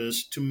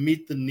purpose to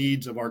meet the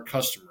needs of our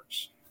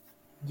customers.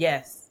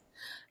 Yes.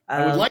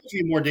 I would like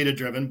to be more data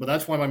driven, but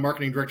that's why my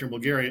marketing director in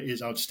Bulgaria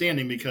is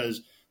outstanding,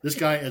 because this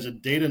guy is a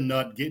data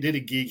nut, data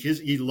geek.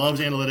 He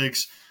loves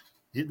analytics.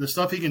 The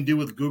stuff he can do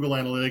with Google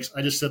Analytics,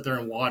 I just sit there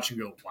and watch and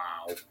go,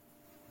 wow.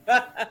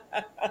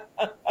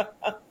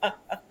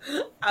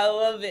 I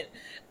love it.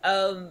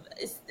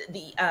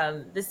 The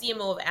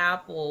CMO of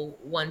Apple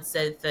once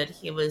said that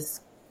he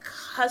was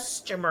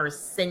customer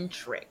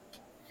centric,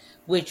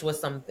 which was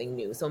something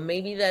new. So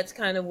maybe that's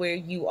kind of where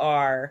you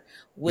are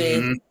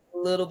with a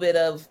little bit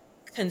of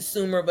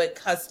consumer, but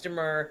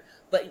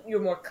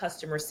you're more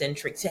customer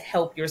centric to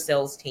help your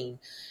sales team.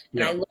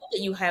 And I love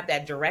that you have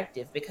that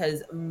directive,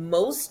 because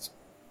most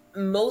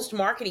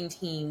marketing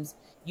teams,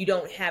 you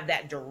don't have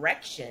that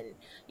direction.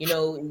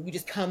 You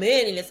just come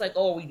in and it's like,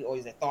 we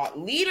always thought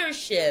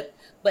leadership,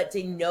 but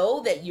to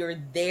know that you're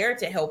there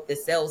to help the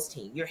sales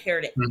team, you're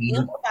here to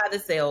amplify the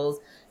sales.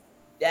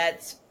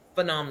 That's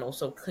phenomenal.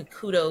 So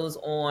kudos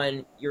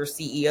on your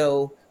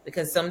CEO,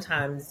 because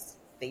sometimes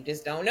they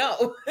just don't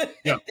know.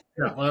 Yeah.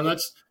 Well,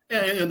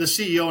 and the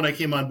CEO, when I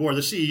came on board,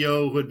 the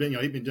CEO who had been,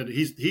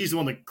 he's the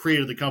one that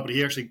created the company.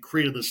 He actually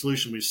created the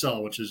solution we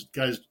sell, which is,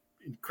 guys,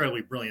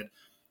 incredibly brilliant.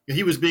 And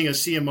he was being a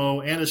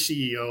CMO and a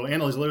CEO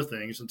and all these other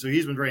things, and so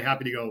he's been very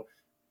happy to go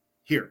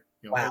here.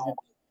 Wow.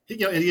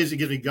 And he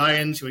gives me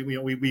guidance.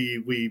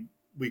 We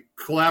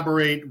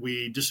collaborate.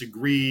 We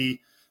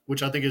disagree,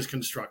 which I think is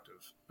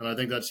constructive. And I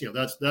think that's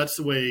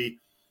the way.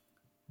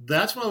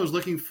 That's what I was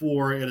looking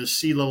for at a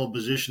C-level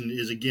position.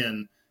 Is,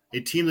 again, a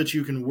team that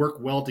you can work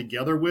well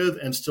together with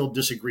and still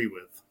disagree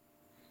with.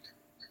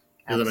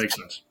 Does that make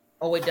sense?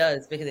 Oh, it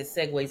does, because it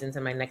segues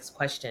into my next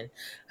question.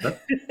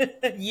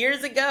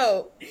 Years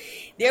ago,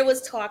 there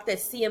was talk that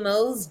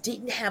CMOs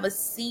didn't have a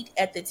seat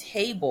at the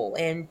table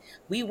and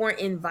we weren't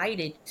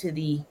invited to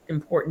the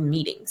important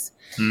meetings.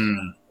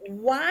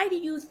 Why do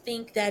you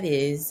think that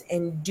is?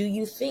 And do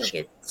you think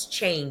it's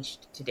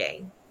changed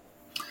today?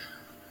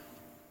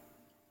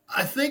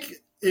 I think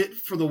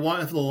for the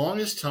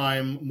longest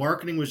time,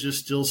 marketing was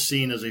just still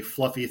seen as a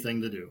fluffy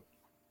thing to do.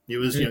 It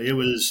was,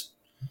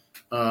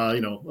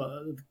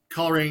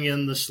 coloring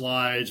in the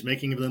slides,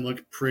 making them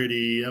look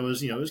pretty. It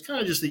was, it was kind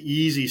of just the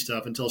easy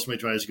stuff until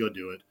somebody tries to go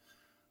do it.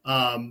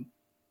 And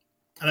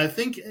I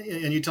think,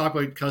 and you talk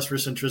about customer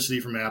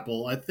centricity from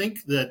Apple, I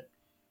think that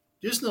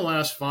just in the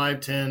last 5,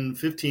 10,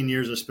 15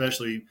 years,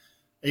 especially,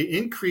 an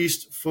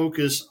increased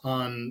focus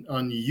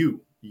on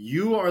you.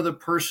 You are the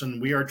person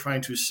we are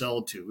trying to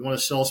sell to. We want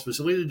to sell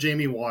specifically to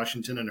Jamie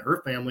Washington and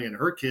her family and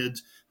her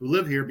kids who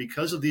live here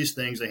because of these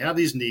things. They have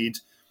these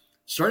needs.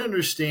 Start to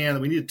understand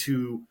that we need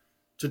to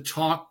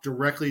talk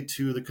directly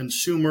to the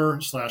consumer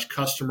 /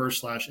 customer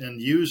 /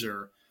 end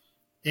user,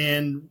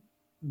 and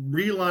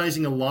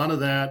realizing a lot of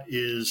that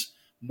is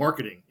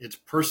marketing. It's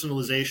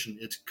personalization.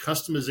 It's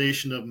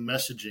customization of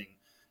messaging.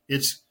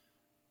 It's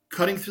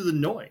cutting through the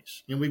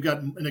noise. We've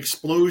got an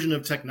explosion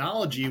of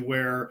technology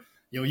where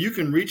you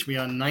can reach me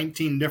on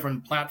 19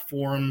 different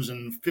platforms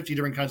and 50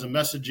 different kinds of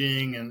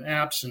messaging and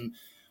apps. And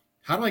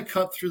how do I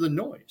cut through the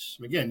noise?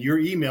 Again, your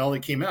email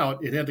that came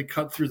out, it had to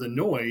cut through the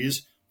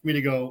noise for me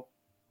to go,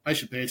 I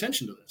should pay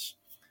attention to this.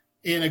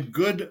 And a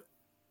good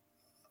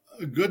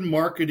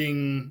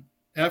marketing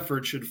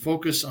effort should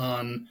focus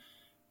on,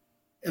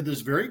 at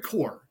this very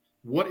core,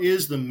 what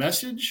is the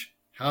message?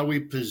 How do we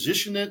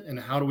position it? And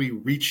how do we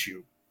reach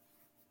you?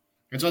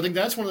 And so I think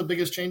that's one of the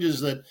biggest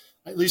changes that,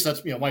 at least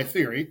that's my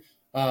theory,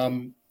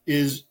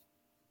 is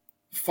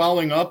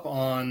following up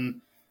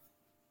on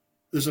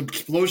this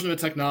explosion of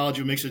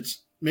technology makes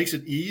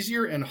it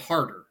easier and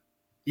harder.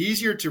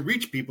 Easier to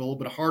reach people,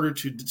 but harder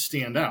to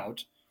stand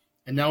out.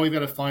 And now we've got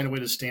to find a way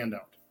to stand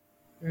out.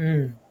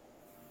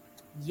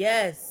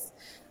 Yes.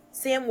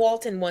 Sam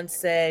Walton once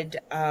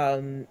said,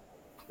 and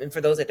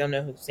for those that don't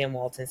know who Sam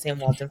Walton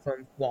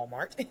from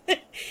Walmart,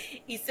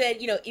 he said,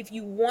 if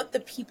you want the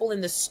people in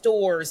the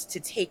stores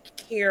to take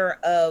care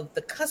of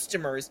the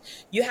customers,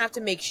 you have to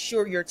make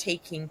sure you're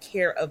taking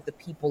care of the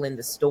people in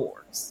the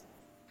stores.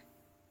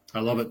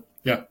 I love it.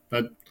 Yeah.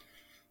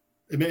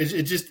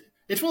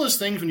 It's one of those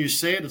things when you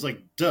say it, it's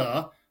like,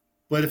 duh.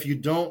 But if you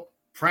don't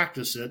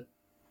practice it.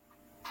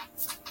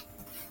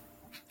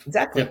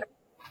 Exactly. Yeah.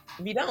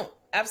 If you don't,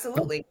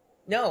 absolutely.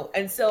 No.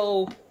 And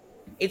so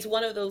it's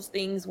one of those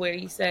things where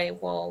you say,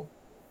 well,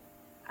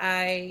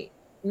 I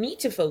need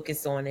to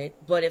focus on it,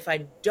 but if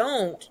I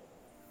don't,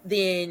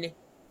 then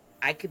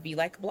I could be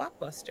like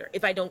Blockbuster.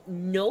 If I don't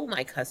know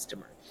my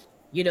customer,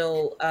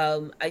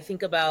 I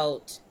think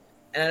about,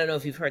 and I don't know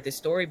if you've heard this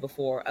story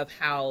before, of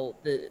how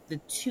the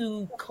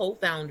two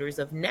co-founders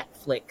of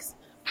Netflix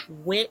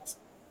went.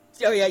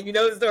 Oh yeah, you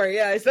know the story.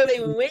 Yeah, so they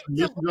went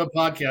to a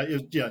podcast.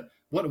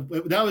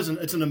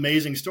 It's an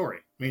amazing story.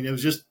 I mean, it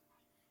was just,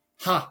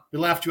 they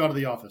laughed you out of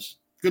the office.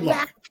 Good luck.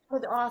 Laughed out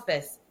of the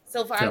office.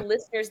 So for our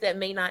listeners that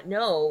may not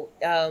know,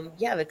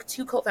 the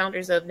two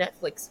co-founders of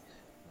Netflix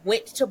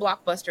went to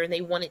Blockbuster and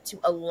they wanted to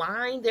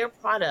align their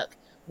product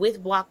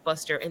with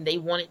Blockbuster, and they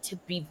wanted to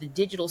be the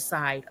digital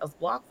side of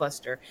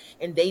Blockbuster,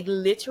 and they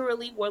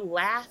literally were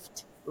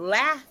laughed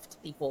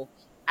people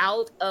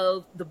out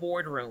of the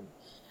boardroom.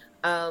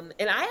 And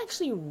I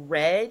actually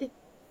read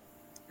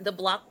the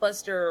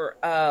Blockbuster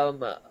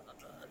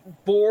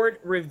board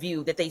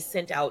review that they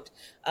sent out.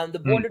 The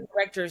board of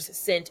directors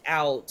sent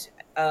out,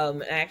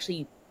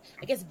 I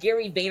guess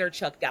Gary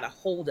Vaynerchuk got a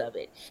hold of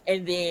it,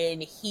 and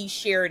then he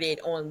shared it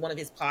on one of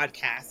his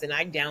podcasts, and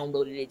I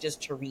downloaded it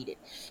just to read it.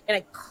 And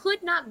I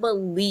could not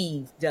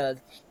believe,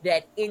 Doug,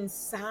 that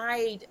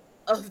inside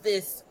of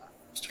this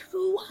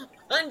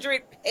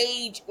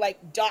 200-page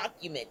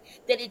document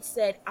that it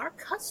said our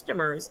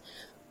customers,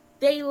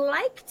 they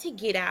like to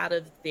get out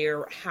of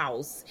their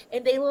house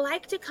and they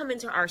like to come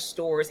into our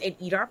stores and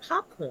eat our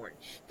popcorn.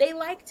 They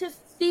like to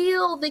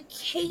feel the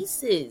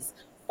cases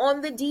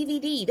on the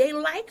DVD. They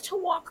like to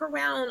walk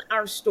around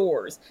our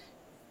stores.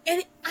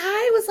 And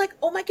I was like,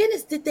 oh my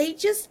goodness, did they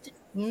just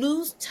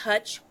lose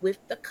touch with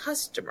the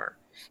customer?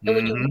 And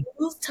when you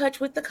lose touch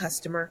with the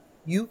customer,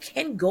 you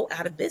can go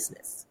out of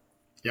business.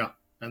 Yeah.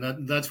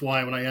 And that's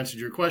why when I answered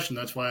your question,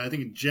 that's why I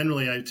think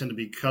generally I tend to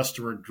be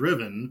customer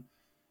driven,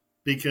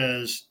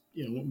 because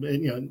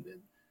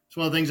it's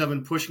one of the things I've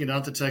been pushing it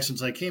out to tech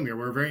since I came here.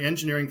 We're a very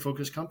engineering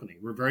focused company.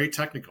 We're very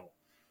technical.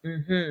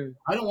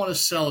 I don't want to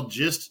sell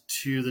just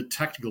to the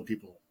technical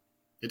people.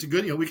 It's a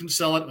good, we can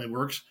sell it and it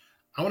works.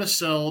 I want to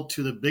sell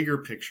to the bigger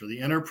picture, the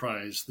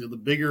enterprise, the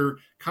bigger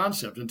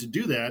concept. And to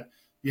do that,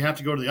 you have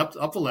to go to the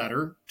up the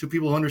ladder to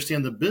people who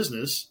understand the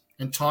business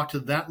and talk to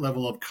that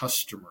level of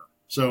customer.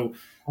 So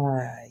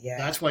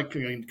that's why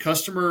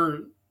customer,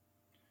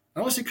 I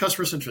don't want to say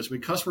customer centricity,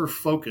 but customer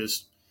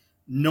focused,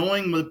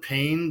 knowing the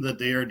pain that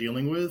they are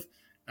dealing with.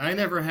 I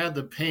never had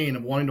the pain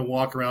of wanting to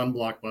walk around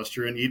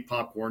Blockbuster and eat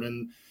popcorn,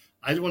 and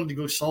I just wanted to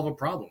go solve a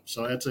problem.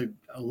 So I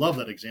love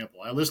that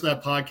example. I listened to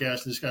that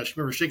podcast and just kind of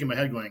remember shaking my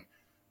head going,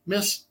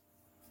 miss.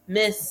 And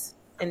miss.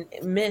 A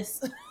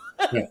miss.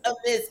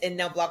 And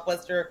now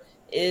Blockbuster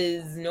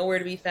is nowhere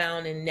to be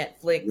found, and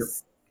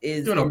Netflix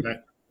is doing okay.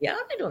 Yeah,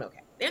 they're doing okay.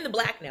 They're in the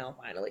black now,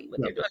 finally,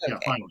 but they're doing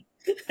okay. Finally.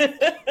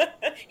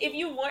 If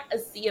you weren't a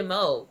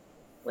CMO,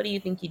 what do you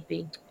think you'd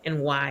be and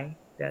why,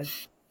 Doug?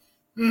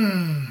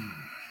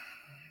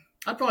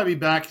 I'd probably be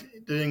back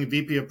doing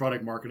VP of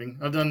product marketing.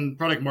 I've done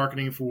product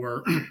marketing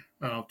for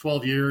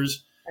 12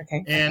 years.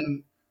 Okay.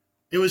 And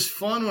it was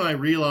fun when I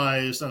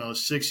realized,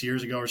 6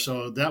 years ago or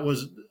so,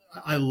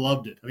 I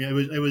loved it. I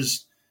mean,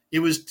 it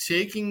was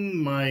taking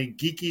my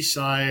geeky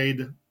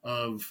side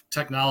of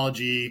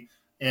technology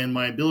and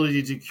my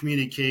ability to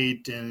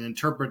communicate and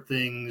interpret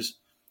things,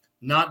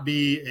 not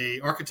be a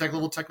architect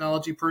level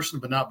technology person,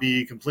 but not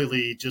be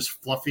completely just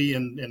fluffy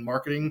in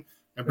marketing,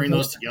 and bring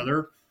those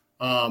together.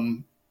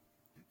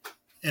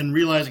 And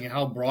realizing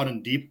how broad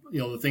and deep,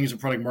 the things that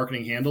product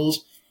marketing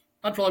handles,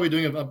 I'd probably be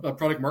doing a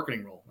product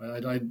marketing role.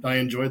 I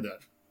enjoyed that.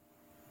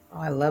 Oh,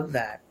 I love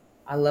that.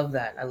 I love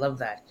that. I love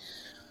that.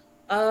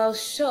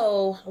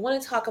 So I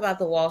want to talk about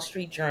the Wall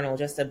Street Journal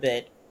just a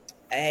bit.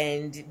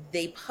 And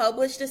they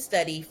published a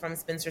study from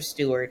Spencer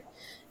Stuart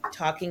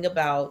talking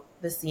about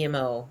the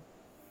CMO.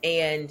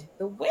 And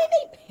the way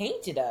they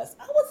painted us,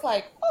 I was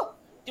like, oh,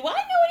 do I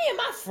know any of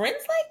my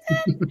friends like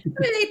that?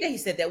 I mean, they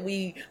said that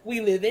we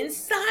live in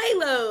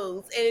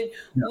silos and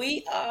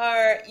we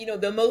are,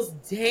 the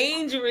most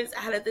dangerous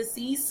out of the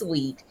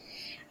C-suite.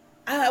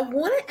 I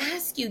want to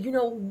ask you,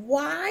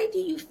 why do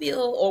you feel,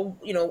 or,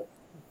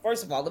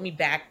 first of all, let me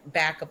back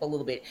up a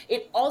little bit.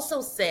 It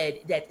also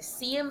said that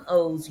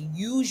CMOs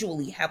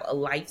usually have a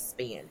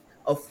lifespan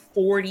of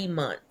 40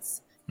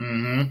 months.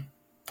 Mm-hmm.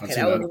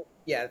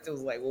 It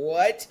was like,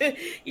 what?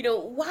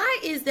 Why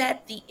is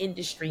that the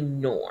industry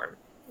norm?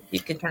 You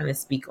can kind of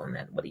speak on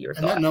that. What are your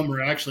thoughts? And that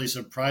number actually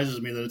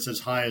surprises me that it's as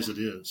high as it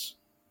is,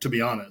 to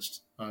be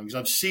honest. Because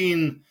I've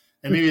seen,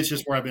 and maybe it's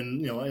just where I've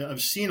been,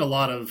 I've seen a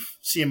lot of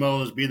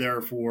CMOs be there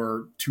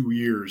for 2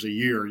 years, a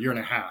year and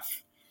a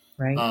half.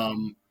 Right.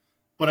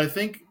 But I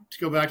think to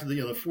go back to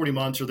the 40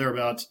 months or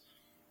thereabouts,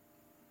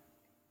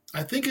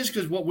 I think it's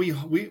because what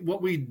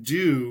we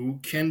do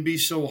can be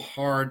so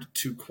hard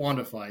to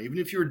quantify, even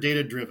if you're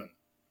data driven.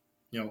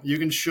 You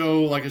can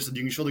show, like I said,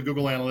 you can show the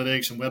Google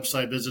Analytics and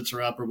website visits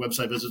are up or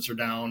website visits are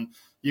down.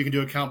 You can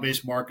do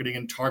account-based marketing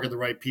and target the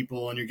right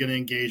people, and you're getting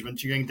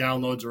engagement. You're getting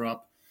downloads are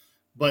up.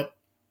 But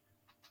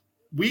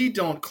we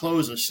don't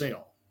close a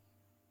sale.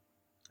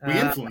 We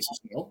influence a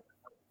sale.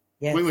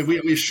 Yes.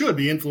 We should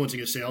be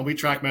influencing a sale. We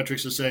track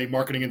metrics to say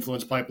marketing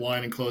influence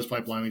pipeline and close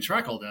pipeline. We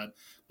track all that,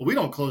 but we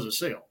don't close a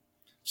sale.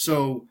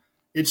 So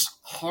it's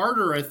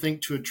harder, I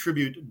think, to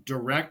attribute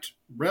direct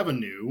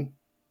revenue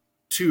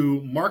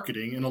to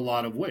marketing in a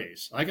lot of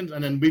ways. And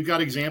then we've got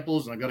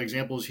examples, and I've got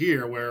examples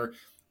here where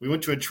we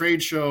went to a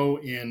trade show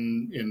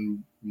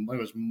in it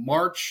was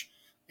March,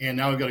 and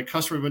now we've got a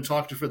customer we've been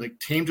talking to for the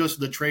came to us at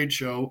the trade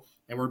show,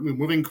 and we're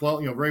moving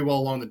very well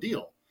along the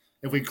deal.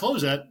 If we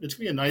close that, it's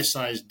going to be a nice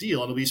sized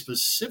deal. It'll be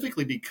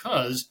specifically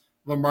because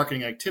of a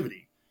marketing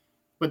activity.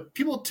 But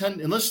people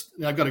tend, unless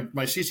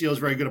my CCO is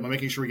very good at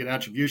making sure we get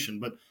attribution,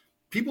 but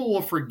people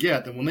will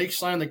forget that when they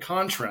sign the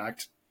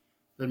contract,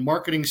 that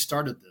marketing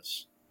started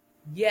this.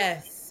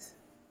 Yes.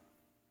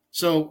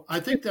 So I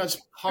think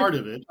that's part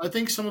of it. I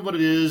think some of what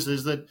it is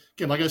that,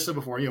 again, like I said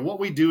before, what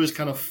we do is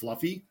kind of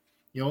fluffy.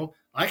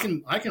 I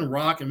can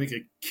rock and make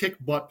a kick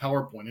butt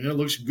PowerPoint and it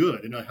looks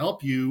good and it'll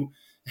help you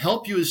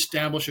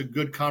establish a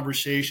good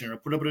conversation or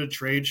put up at a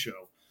trade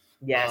show.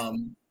 Yes.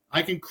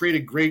 I can create a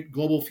great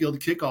global field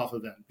kickoff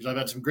event because I've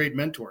had some great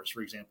mentors,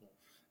 for example,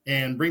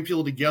 and bring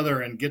people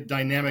together and get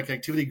dynamic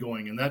activity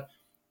going. And that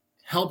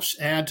helps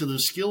add to the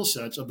skill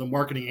sets of the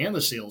marketing and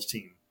the sales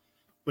team.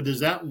 But does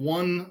that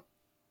one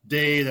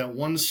day, that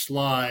one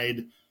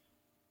slide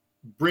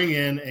bring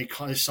in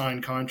a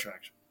signed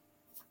contract?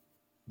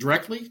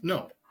 Directly?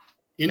 No.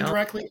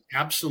 Indirectly? No.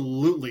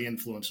 Absolutely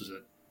influences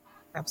it.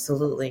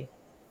 Absolutely.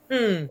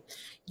 And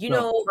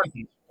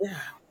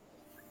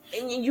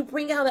you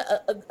bring out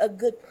a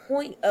good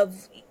point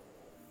of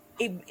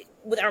it,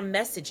 with our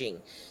messaging.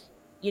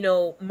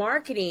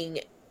 Marketing,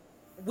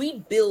 we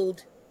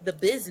build the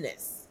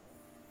business,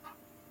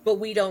 but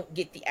we don't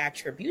get the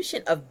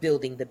attribution of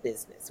building the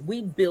business.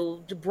 We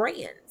build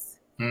brands.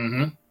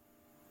 Mm-hmm.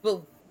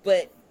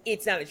 But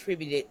it's not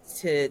attributed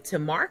to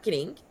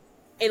marketing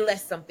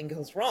unless something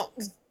goes wrong.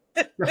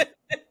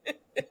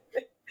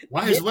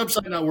 Why is the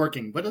website not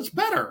working? But it's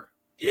better.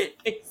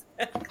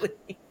 Exactly.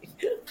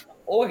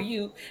 Or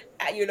your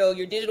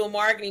digital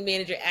marketing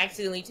manager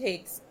accidentally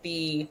takes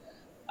the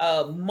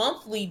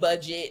monthly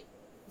budget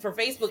for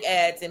Facebook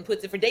ads and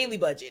puts it for daily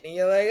budget, and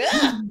you're like,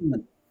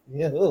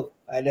 yeah,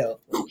 I know.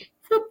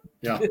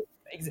 Yeah,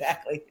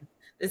 exactly.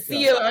 The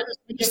CEO. Yeah.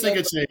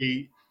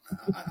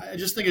 I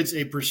just think it's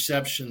a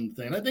perception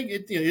thing. I think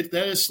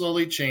that is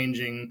slowly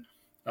changing.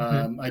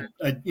 And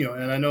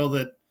I know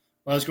that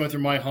when I was going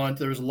through my hunt,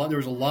 there was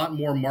a lot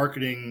more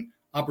marketing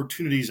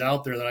opportunities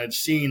out there that I'd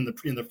seen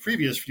in the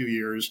previous few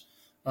years.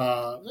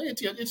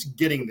 It's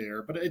getting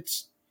there, but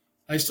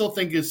I still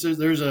think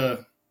there's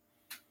a.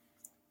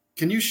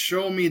 Can you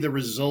show me the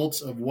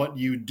results of what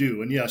you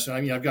do? And yes,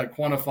 I've got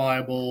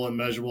quantifiable and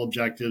measurable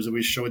objectives that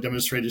we show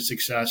demonstrated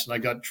success, and I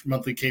got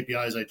monthly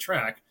KPIs I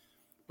track.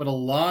 But a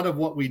lot of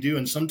what we do,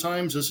 and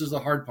sometimes this is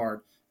the hard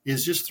part,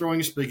 is just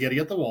throwing spaghetti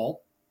at the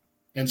wall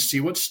and see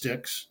what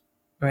sticks.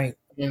 Right.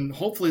 And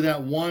hopefully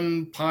that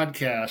one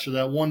podcast or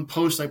that one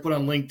post I put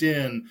on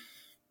LinkedIn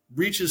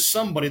reaches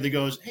somebody that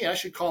goes, hey, I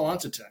should call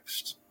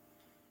OntoText.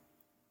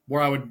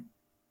 Where I would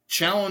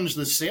challenge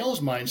the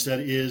sales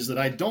mindset is that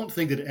I don't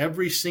think that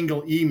every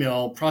single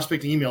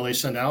prospecting email they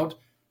send out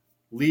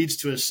leads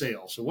to a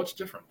sale. So what's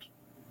different?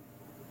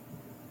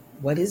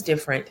 What is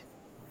different?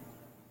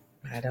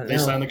 I don't know. They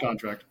sign the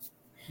contract.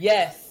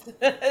 Yes,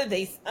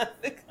 they signed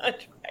the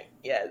contract.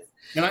 Yes.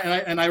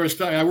 And I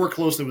respect. I work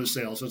closely with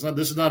sales, so it's not.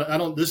 This is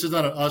not. This is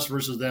not an us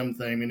versus them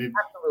thing. I mean,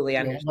 Absolutely, I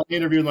understand. My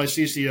interview with my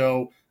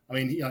CCO. I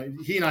mean,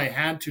 he and I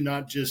had to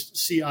not just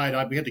see eye to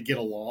eye. We had to get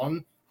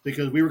along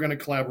because we were going to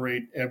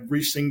collaborate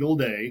every single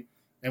day,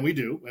 and we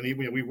do. And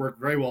we work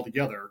very well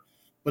together.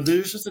 But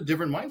there's just a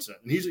different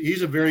mindset, and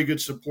he's a very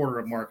good supporter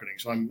of marketing.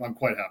 So I'm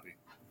quite happy.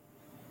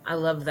 I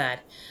love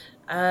that.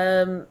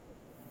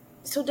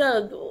 So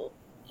Doug,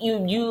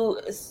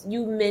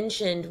 you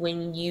mentioned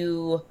when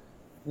you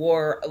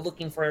were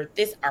looking for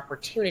this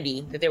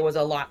opportunity that there was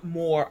a lot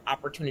more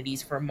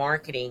opportunities for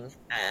marketing,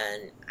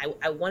 and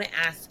I want to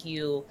ask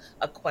you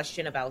a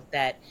question about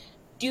that.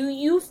 Do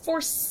you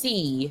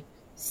foresee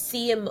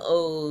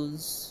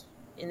CMOs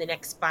in the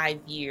next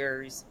 5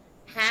 years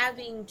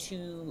having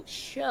to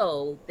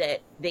show that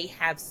they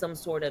have some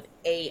sort of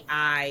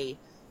AI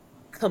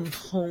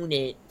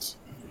component?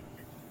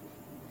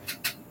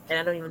 And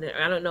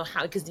I don't know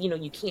how, because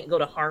you can't go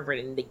to Harvard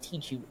and they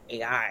teach you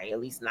AI, at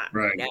least not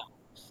right now.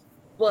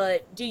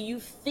 But do you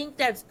think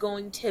that's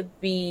going to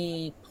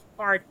be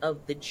part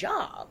of the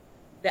job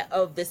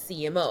of the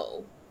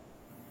CMO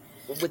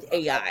with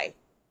AI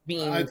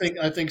being?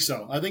 I think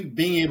so. I think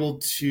being able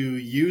to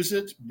use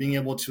it, being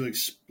able to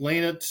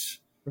explain it,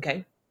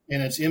 okay,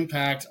 and its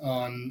impact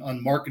on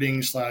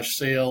marketing /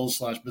 sales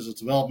 / business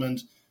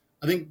development.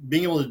 I think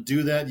being able to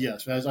do that,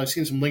 yes. As I've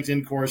seen some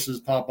LinkedIn courses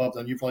pop up,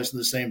 and you've probably seen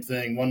the same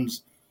thing.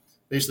 One's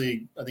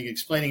basically, I think,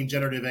 explaining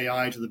generative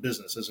AI to the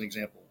business, as an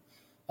example.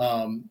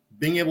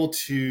 Being able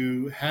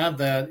to have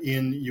that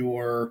in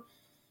your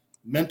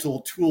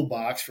mental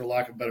toolbox, for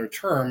lack of a better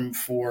term,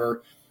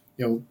 for,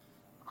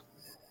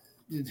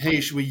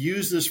 hey, should we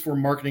use this for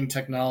marketing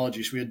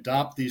technology? Should we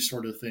adopt these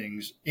sort of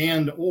things?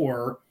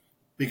 Or,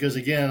 because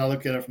again, I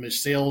look at it from a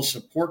sales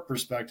support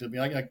perspective.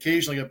 I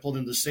occasionally get pulled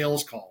into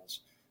sales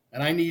calls.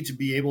 And I need to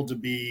be able to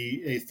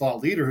be a thought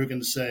leader who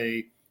can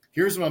say,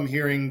 here's what I'm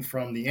hearing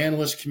from the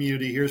analyst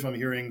community. Here's what I'm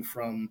hearing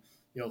from,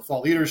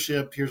 thought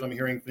leadership. Here's what I'm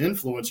hearing from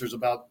influencers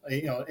about,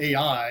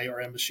 AI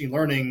or machine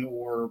learning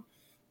or,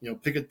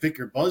 pick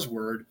your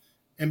buzzword,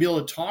 and be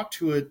able to talk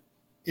to it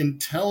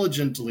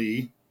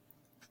intelligently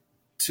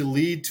to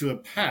lead to a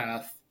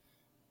path,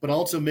 but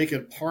also make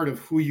it part of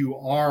who you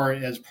are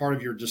as part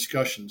of your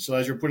discussion. So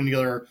as you're putting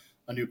together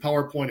a new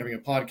PowerPoint, having a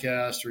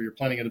podcast, or you're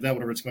planning an event,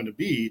 whatever it's going to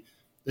be,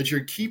 that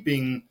you're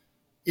keeping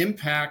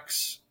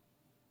impacts,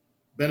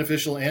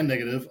 beneficial and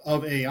negative,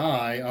 of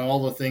AI on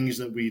all the things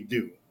that we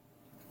do.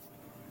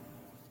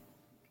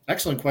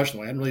 Excellent question.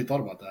 I hadn't really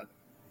thought about that.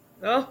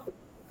 Oh,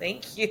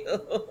 thank you.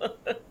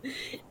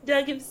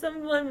 Doug, if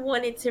someone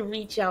wanted to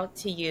reach out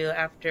to you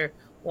after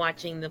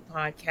watching the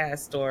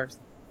podcast or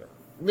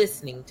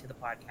listening to the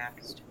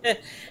podcast,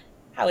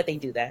 how would they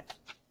do that?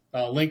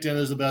 LinkedIn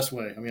is the best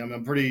way. I mean,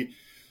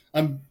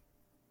 I'm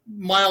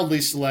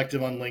mildly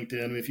selective on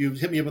LinkedIn. If you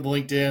hit me up with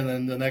LinkedIn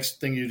and the next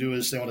thing you do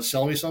is say, want to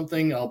sell me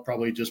something, I'll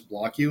probably just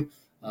block you.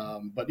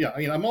 But yeah,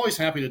 I'm always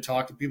happy to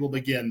talk to people. But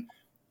again,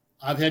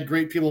 I've had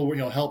great people,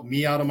 help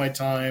me out of my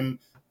time.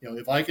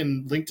 If I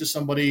can link to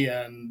somebody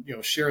and,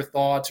 share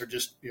thoughts or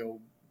just,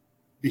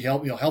 be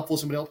helpful to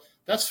somebody else,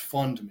 that's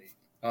fun to me.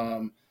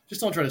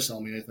 Just don't try to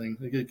sell me anything.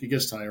 It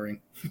gets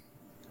tiring.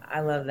 I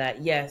love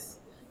that. Yes.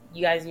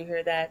 You guys, you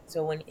hear that?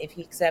 So if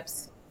he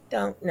accepts,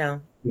 don't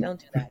do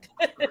that.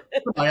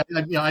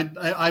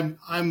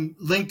 I'm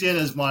LinkedIn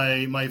is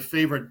my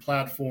favorite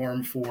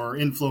platform for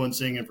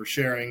influencing and for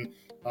sharing.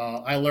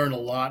 I learn a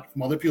lot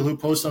from other people who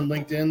post on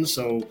LinkedIn,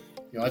 so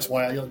that's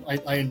why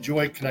I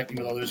enjoy connecting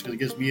with others, because it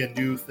gives me a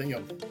new thing.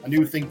 A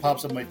new thing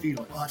pops up in my feed,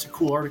 like, oh, that's a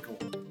cool article.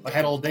 If I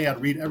had all day,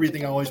 I'd read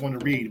everything I always wanted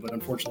to read, but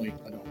unfortunately,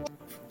 I don't.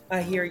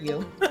 I hear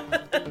you.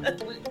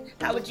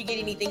 How would you get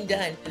anything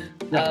done?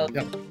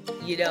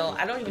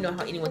 I don't even know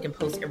how anyone can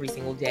post every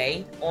single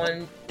day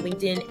on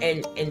LinkedIn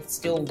and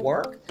still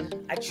work.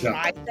 I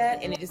tried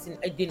that and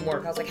it didn't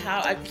work. I was like,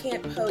 how? I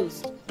can't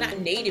post, not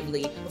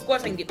natively. Of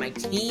course I can get my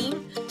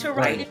team to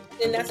write it,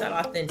 and that's not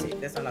authentic.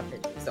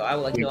 So I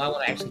was like, no, I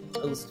want to actually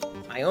post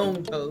my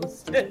own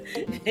post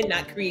and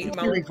not create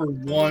my own. For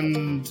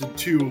 1 to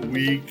 2 a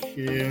week,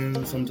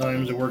 and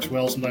sometimes it works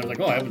well. Sometimes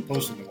I haven't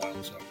posted in a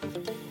while, so.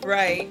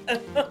 Right.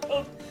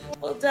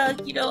 Well,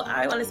 Doug,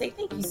 I want to say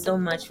thank you so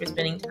much for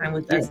spending time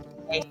with us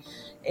today.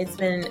 It's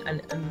been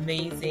an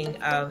amazing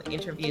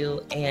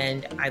interview,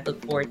 and I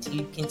look forward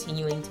to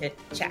continuing to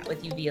chat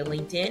with you via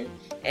LinkedIn.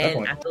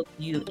 And I hope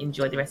you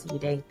enjoy the rest of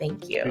your day.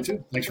 Thank you. You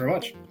too. Thanks very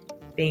much.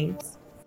 Thanks.